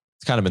 Yeah.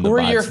 It's kind of been the Who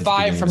are your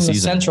 5 from the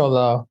Central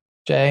though,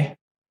 Jay?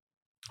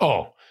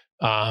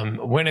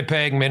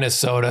 Winnipeg,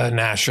 Minnesota,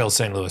 Nashville,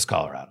 St. Louis,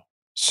 Colorado.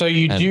 So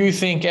you do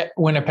think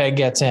Winnipeg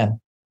gets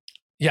in?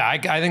 Yeah, I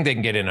think they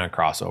can get in on a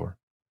crossover.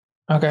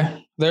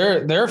 Okay.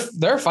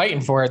 They're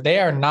fighting for it. They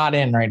are not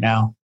in right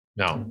now.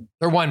 No,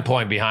 they're 1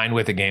 point behind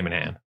with a game in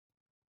hand.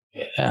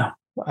 Yeah.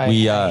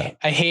 I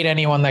hate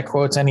anyone that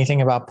quotes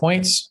anything about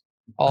points.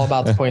 All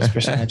about the points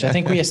percentage. I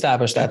think we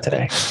established that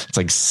today. It's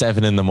like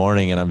 7 a.m.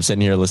 and I'm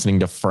sitting here listening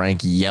to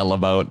Frank yell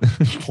about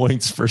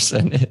points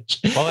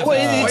percentage. Well,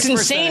 it's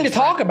insane to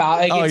talk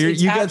about. Like, you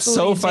get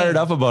so fired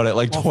up about it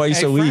like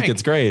twice a week. Frank,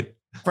 it's great.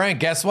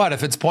 Frank, guess what?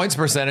 If it's points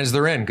percentage,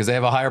 they're in because they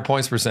have a higher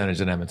points percentage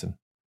than Edmonton.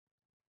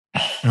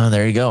 Oh,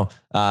 there you go.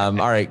 All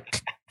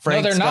right.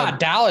 Frank, no, they're not.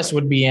 Dallas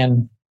would be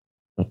in.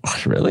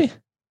 Really?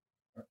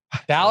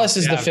 Dallas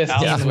is the 5th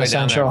team in the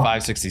Central.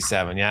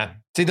 567. Yeah.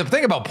 See, the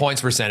thing about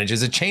points percentage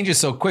is it changes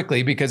so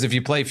quickly because if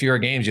you play fewer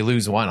games, you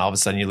lose 1. All of a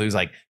sudden, you lose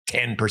like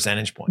 10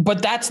 percentage points.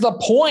 But that's the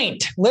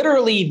point.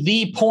 Literally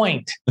the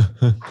point.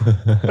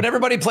 But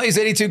everybody plays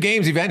 82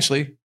 games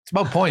eventually. It's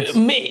about points.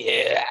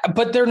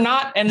 But they're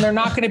not, and they're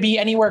not going to be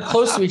anywhere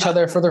close to each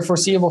other for the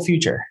foreseeable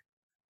future.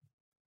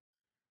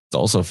 It's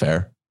also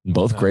fair.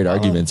 Both great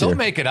arguments they'll here.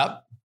 Make it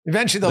up.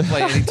 Eventually, they'll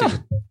play 82.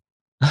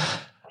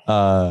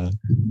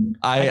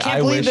 I can't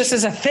believe this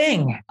is a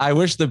thing. I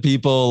wish the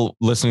people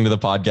listening to the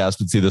podcast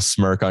would see the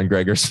smirk on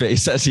Gregor's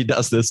face as he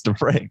does this to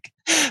Frank.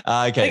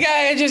 Okay.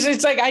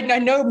 It's like, I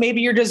know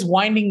maybe you're just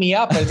winding me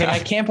up. I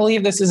can't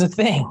believe this is a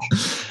thing.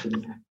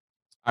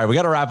 All right, we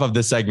got to wrap up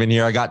this segment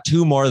here. I got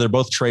 2 more. They're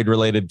both trade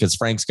related because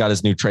Frank's got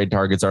his new trade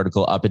targets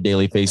article up at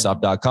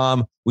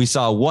dailyfaceoff.com. We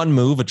saw one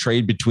move, a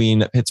trade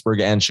between Pittsburgh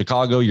and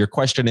Chicago. Your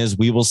question is,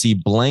 we will see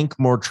blank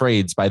more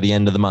trades by the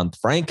end of the month.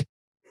 Frank?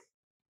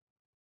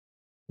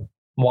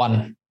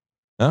 1.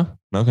 Oh,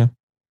 okay.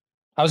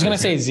 I was going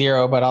to say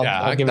 0, but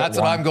I'll give it 1. That's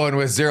what I'm going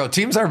with. 0.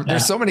 Teams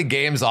there's so many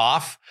games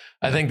off.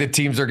 I think the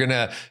teams are going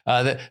to,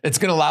 it's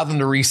going to allow them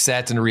to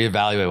reset and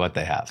reevaluate what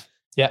they have.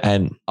 Yeah.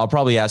 And I'll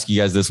probably ask you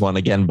guys this one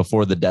again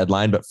before the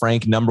deadline, but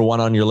Frank, number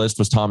 1 on your list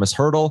was Thomas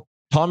Hertl.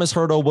 Thomas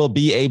Hertl will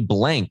be a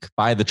blank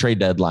by the trade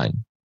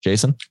deadline.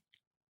 Jason?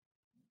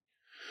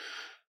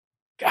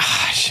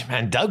 Gosh,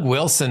 man, Doug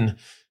Wilson,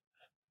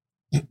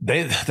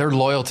 they're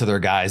loyal to their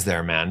guys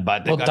there, man.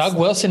 But Doug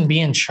Wilson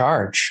be in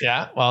charge.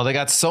 Yeah. Well, they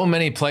got so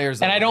many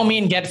players. And I don't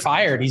mean get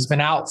fired. He's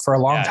been out for a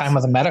long time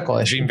with a medical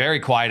issue. Being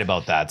very quiet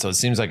about that. So it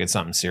seems like it's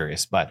something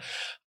serious. But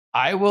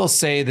I will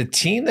say the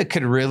team that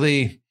could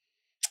really,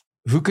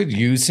 who could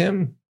use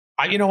him?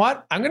 You know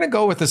what? I'm going to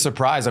go with the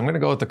surprise. I'm going to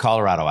go with the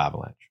Colorado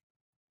Avalanche.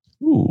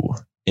 Ooh,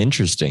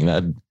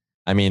 interesting.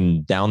 I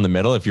mean, down the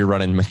middle, if you're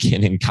running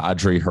McKinnon,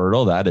 Kadri,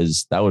 Hurdle, that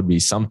would be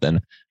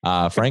something.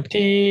 Frank?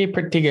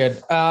 Pretty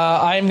good.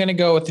 I'm going to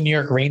go with the New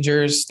York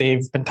Rangers.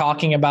 They've been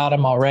talking about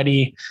them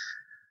already.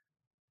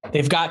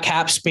 They've got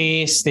cap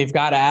space. They've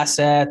got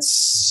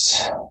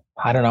assets.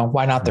 I don't know.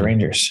 Why not the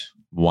Rangers?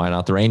 Why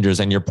not the Rangers?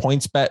 And your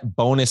points bet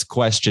bonus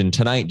question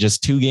tonight,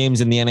 just 2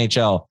 games in the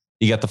NHL.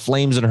 You got the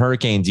Flames and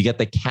Hurricanes. You get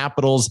the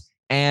Capitals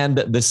and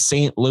the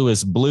St.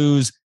 Louis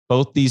Blues.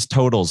 Both these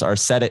totals are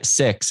set at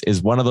 6.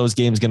 Is one of those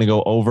games going to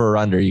go over or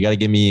under? You got to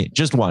give me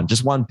just one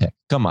pick.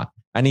 Come on.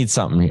 I need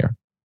something here.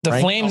 The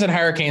Flames and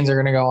Hurricanes are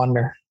going to go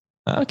under.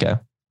 Okay.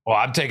 Well,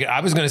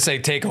 I was going to say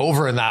take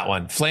over in that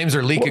one. Flames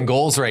are leaking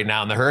goals right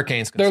now, and the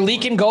Hurricanes. They're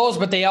leaking goals,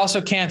 but they also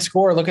can't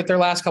score. Look at their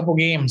last couple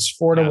games,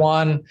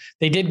 4-1.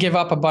 They did give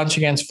up a bunch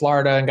against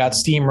Florida and got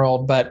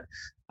steamrolled, but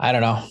I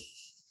don't know.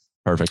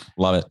 Perfect.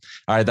 Love it.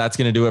 All right. That's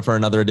going to do it for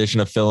another edition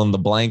of Fill in the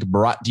Blank,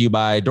 brought to you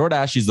by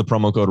DoorDash. Use the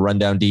promo code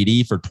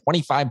RundownDD for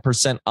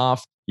 25%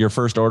 off your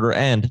first order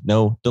and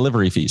no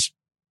delivery fees.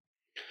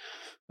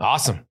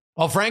 Awesome.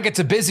 Well, Frank, it's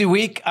a busy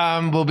week.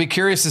 We'll be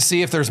curious to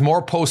see if there's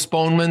more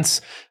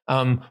postponements,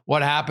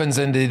 what happens.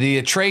 And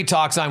the trade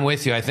talks, I'm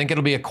with you. I think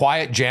it'll be a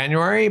quiet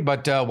January,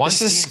 but once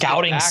this is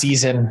scouting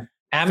season,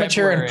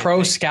 amateur February, and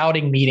pro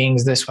scouting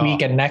meetings this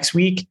week and next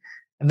week.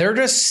 And they're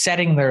just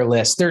setting their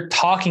list. They're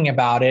talking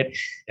about it.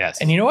 Yes.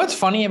 And you know what's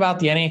funny about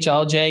the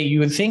NHL, Jay? You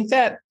would think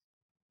that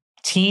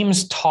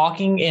teams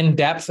talking in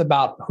depth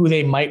about who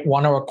they might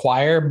want to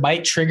acquire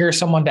might trigger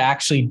someone to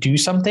actually do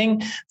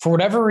something. For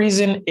whatever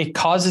reason, it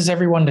causes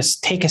everyone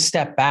to take a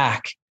step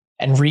back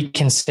and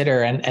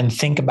reconsider and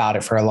think about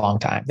it for a long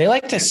time. They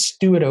like to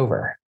stew it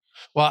over.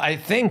 Well, I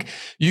think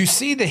you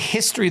see the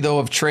history, though,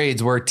 of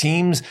trades where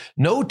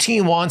no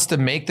team wants to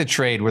make the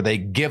trade where they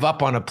give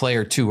up on a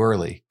player too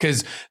early,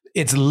 because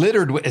it's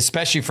littered with,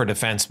 especially for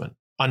defensemen,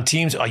 on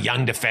teams, a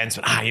young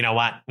defenseman. You know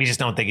what? We just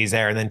don't think he's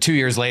there. And then 2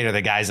 years later,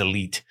 the guy's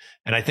elite.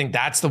 And I think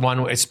that's the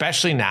one,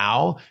 especially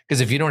now,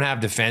 because if you don't have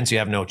defense, you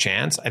have no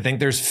chance. I think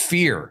there's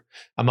fear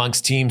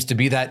amongst teams to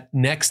be that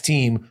next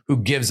team who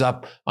gives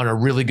up on a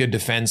really good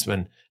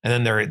defenseman,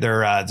 and then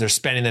they're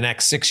spending the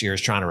next 6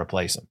 years trying to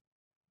replace him.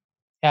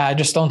 Yeah, I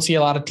just don't see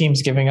a lot of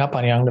teams giving up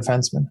on young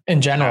defensemen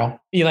in general,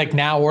 like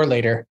now or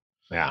later.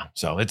 Yeah.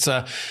 So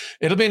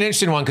it'll be an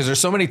interesting one because there's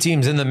so many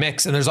teams in the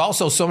mix, and there's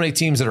also so many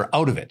teams that are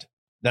out of it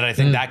that I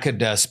think that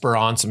could spur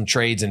on some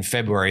trades in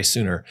February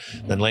sooner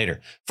than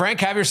later.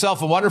 Frank, have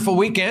yourself a wonderful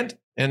weekend,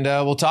 and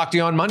we'll talk to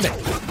you on Monday.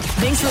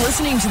 Thanks for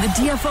listening to the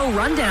DFO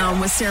Rundown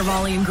with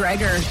Saravalli and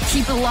Gregor.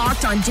 Keep it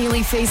locked on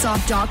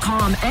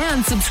dailyfaceoff.com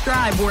and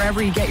subscribe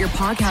wherever you get your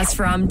podcasts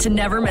from to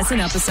never miss an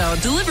episode.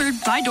 Delivered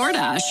by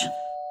DoorDash.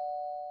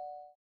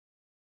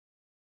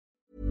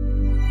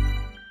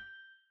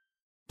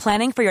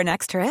 Planning for your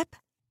next trip?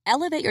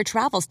 Elevate your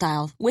travel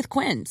style with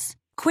Quince.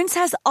 Quince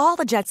has all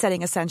the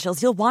jet-setting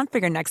essentials you'll want for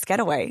your next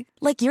getaway,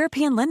 like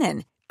European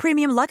linen,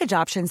 premium luggage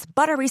options,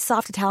 buttery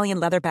soft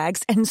Italian leather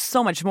bags, and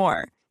so much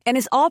more. And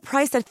is all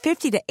priced at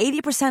 50 to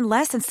 80%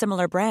 less than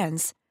similar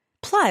brands.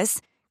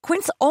 Plus,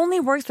 Quince only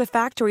works with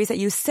factories that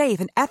use safe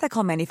and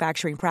ethical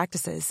manufacturing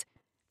practices.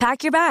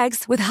 Pack your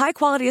bags with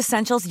high-quality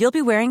essentials you'll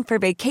be wearing for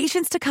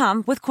vacations to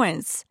come with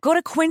Quince. Go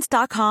to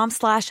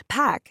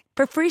quince.com/pack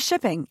for free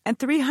shipping and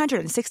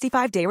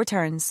 365-day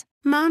returns.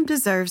 Mom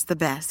deserves the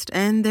best,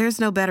 and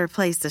there's no better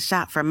place to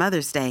shop for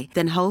Mother's Day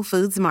than Whole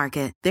Foods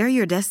Market. They're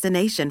your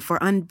destination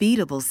for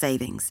unbeatable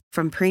savings,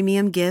 from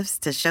premium gifts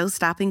to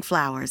show-stopping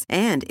flowers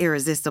and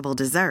irresistible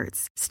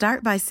desserts.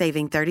 Start by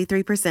saving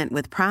 33%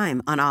 with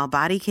Prime on all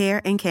body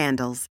care and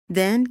candles.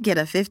 Then get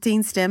a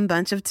 15-stem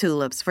bunch of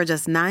tulips for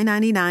just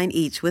 $9.99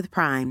 each with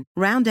Prime.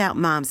 Round out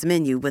Mom's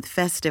menu with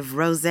festive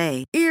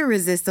rosé,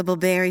 irresistible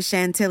berry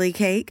chantilly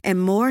cake,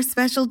 and more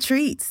special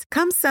treats.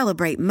 Come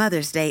celebrate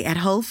Mother's Day at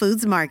Whole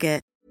Foods Market.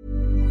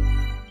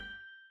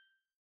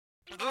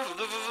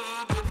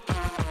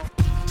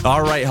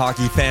 All right,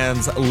 hockey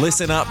fans,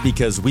 listen up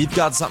because we've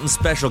got something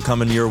special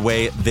coming your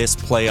way this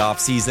playoff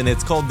season.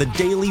 It's called the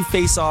Daily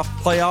Faceoff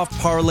Playoff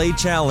Parlay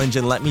Challenge,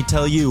 and let me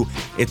tell you,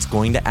 it's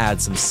going to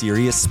add some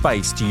serious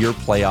spice to your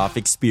playoff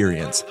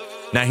experience.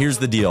 Now, here's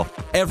the deal.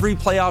 Every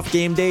playoff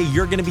game day,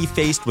 you're going to be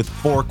faced with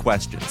 4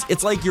 questions.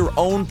 It's like your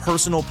own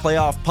personal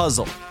playoff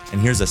puzzle. And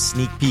here's a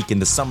sneak peek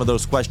into some of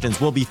those questions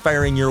we'll be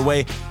firing your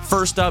way.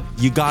 First up,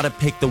 you got to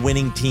pick the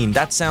winning team.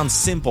 That sounds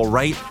simple,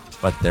 right?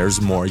 But there's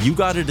more. You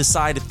got to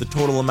decide if the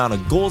total amount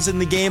of goals in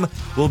the game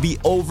will be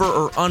over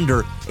or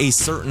under a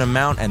certain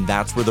amount, and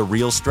that's where the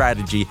real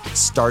strategy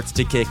starts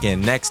to kick in.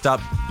 Next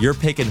up, you're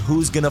picking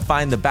who's going to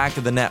find the back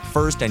of the net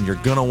first, and you're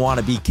going to want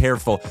to be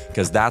careful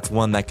because that's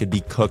one that could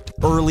be cooked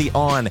early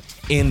on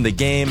in the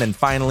game. And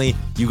finally,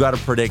 you got to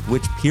predict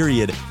which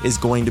period is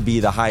going to be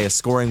the highest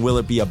scoring. Will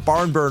it be a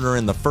barn burner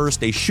in the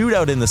first, a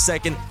shootout in the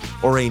second,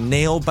 or a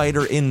nail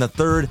biter in the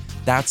third?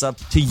 That's up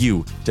to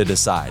you to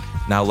decide.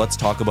 Now let's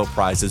talk about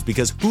prizes,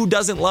 because who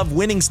doesn't love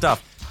winning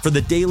stuff? For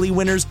the daily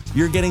winners,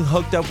 you're getting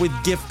hooked up with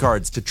gift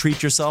cards to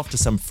treat yourself to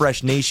some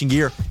fresh Nation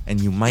gear,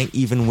 and you might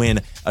even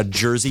win a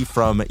jersey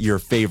from your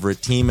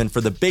favorite team. And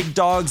for the big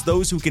dogs,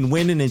 those who can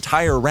win an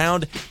entire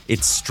round,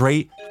 it's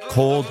straight,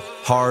 cold,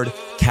 hard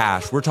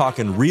cash. We're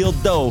talking real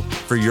dough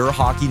for your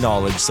hockey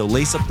knowledge. So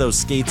lace up those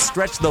skates,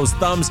 stretch those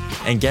thumbs,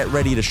 and get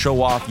ready to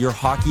show off your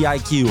hockey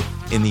IQ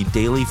in the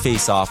Daily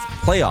Faceoff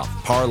Playoff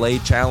Parlay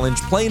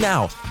Challenge. Play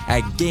now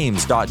at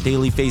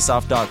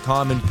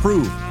games.dailyfaceoff.com and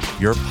prove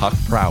your puck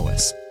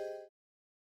prowess.